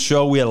us on the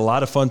show. We had a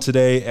lot of fun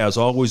today. As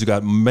always, we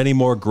got many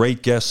more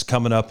great guests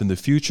coming up in the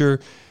future.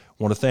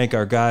 I want to thank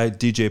our guy,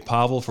 DJ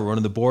Pavel, for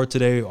running the board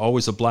today.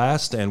 Always a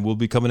blast. And we'll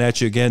be coming at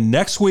you again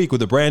next week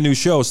with a brand new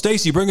show.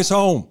 Stacey, bring us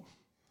home.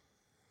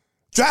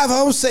 Drive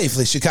home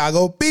safely,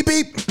 Chicago. Beep,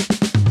 beep.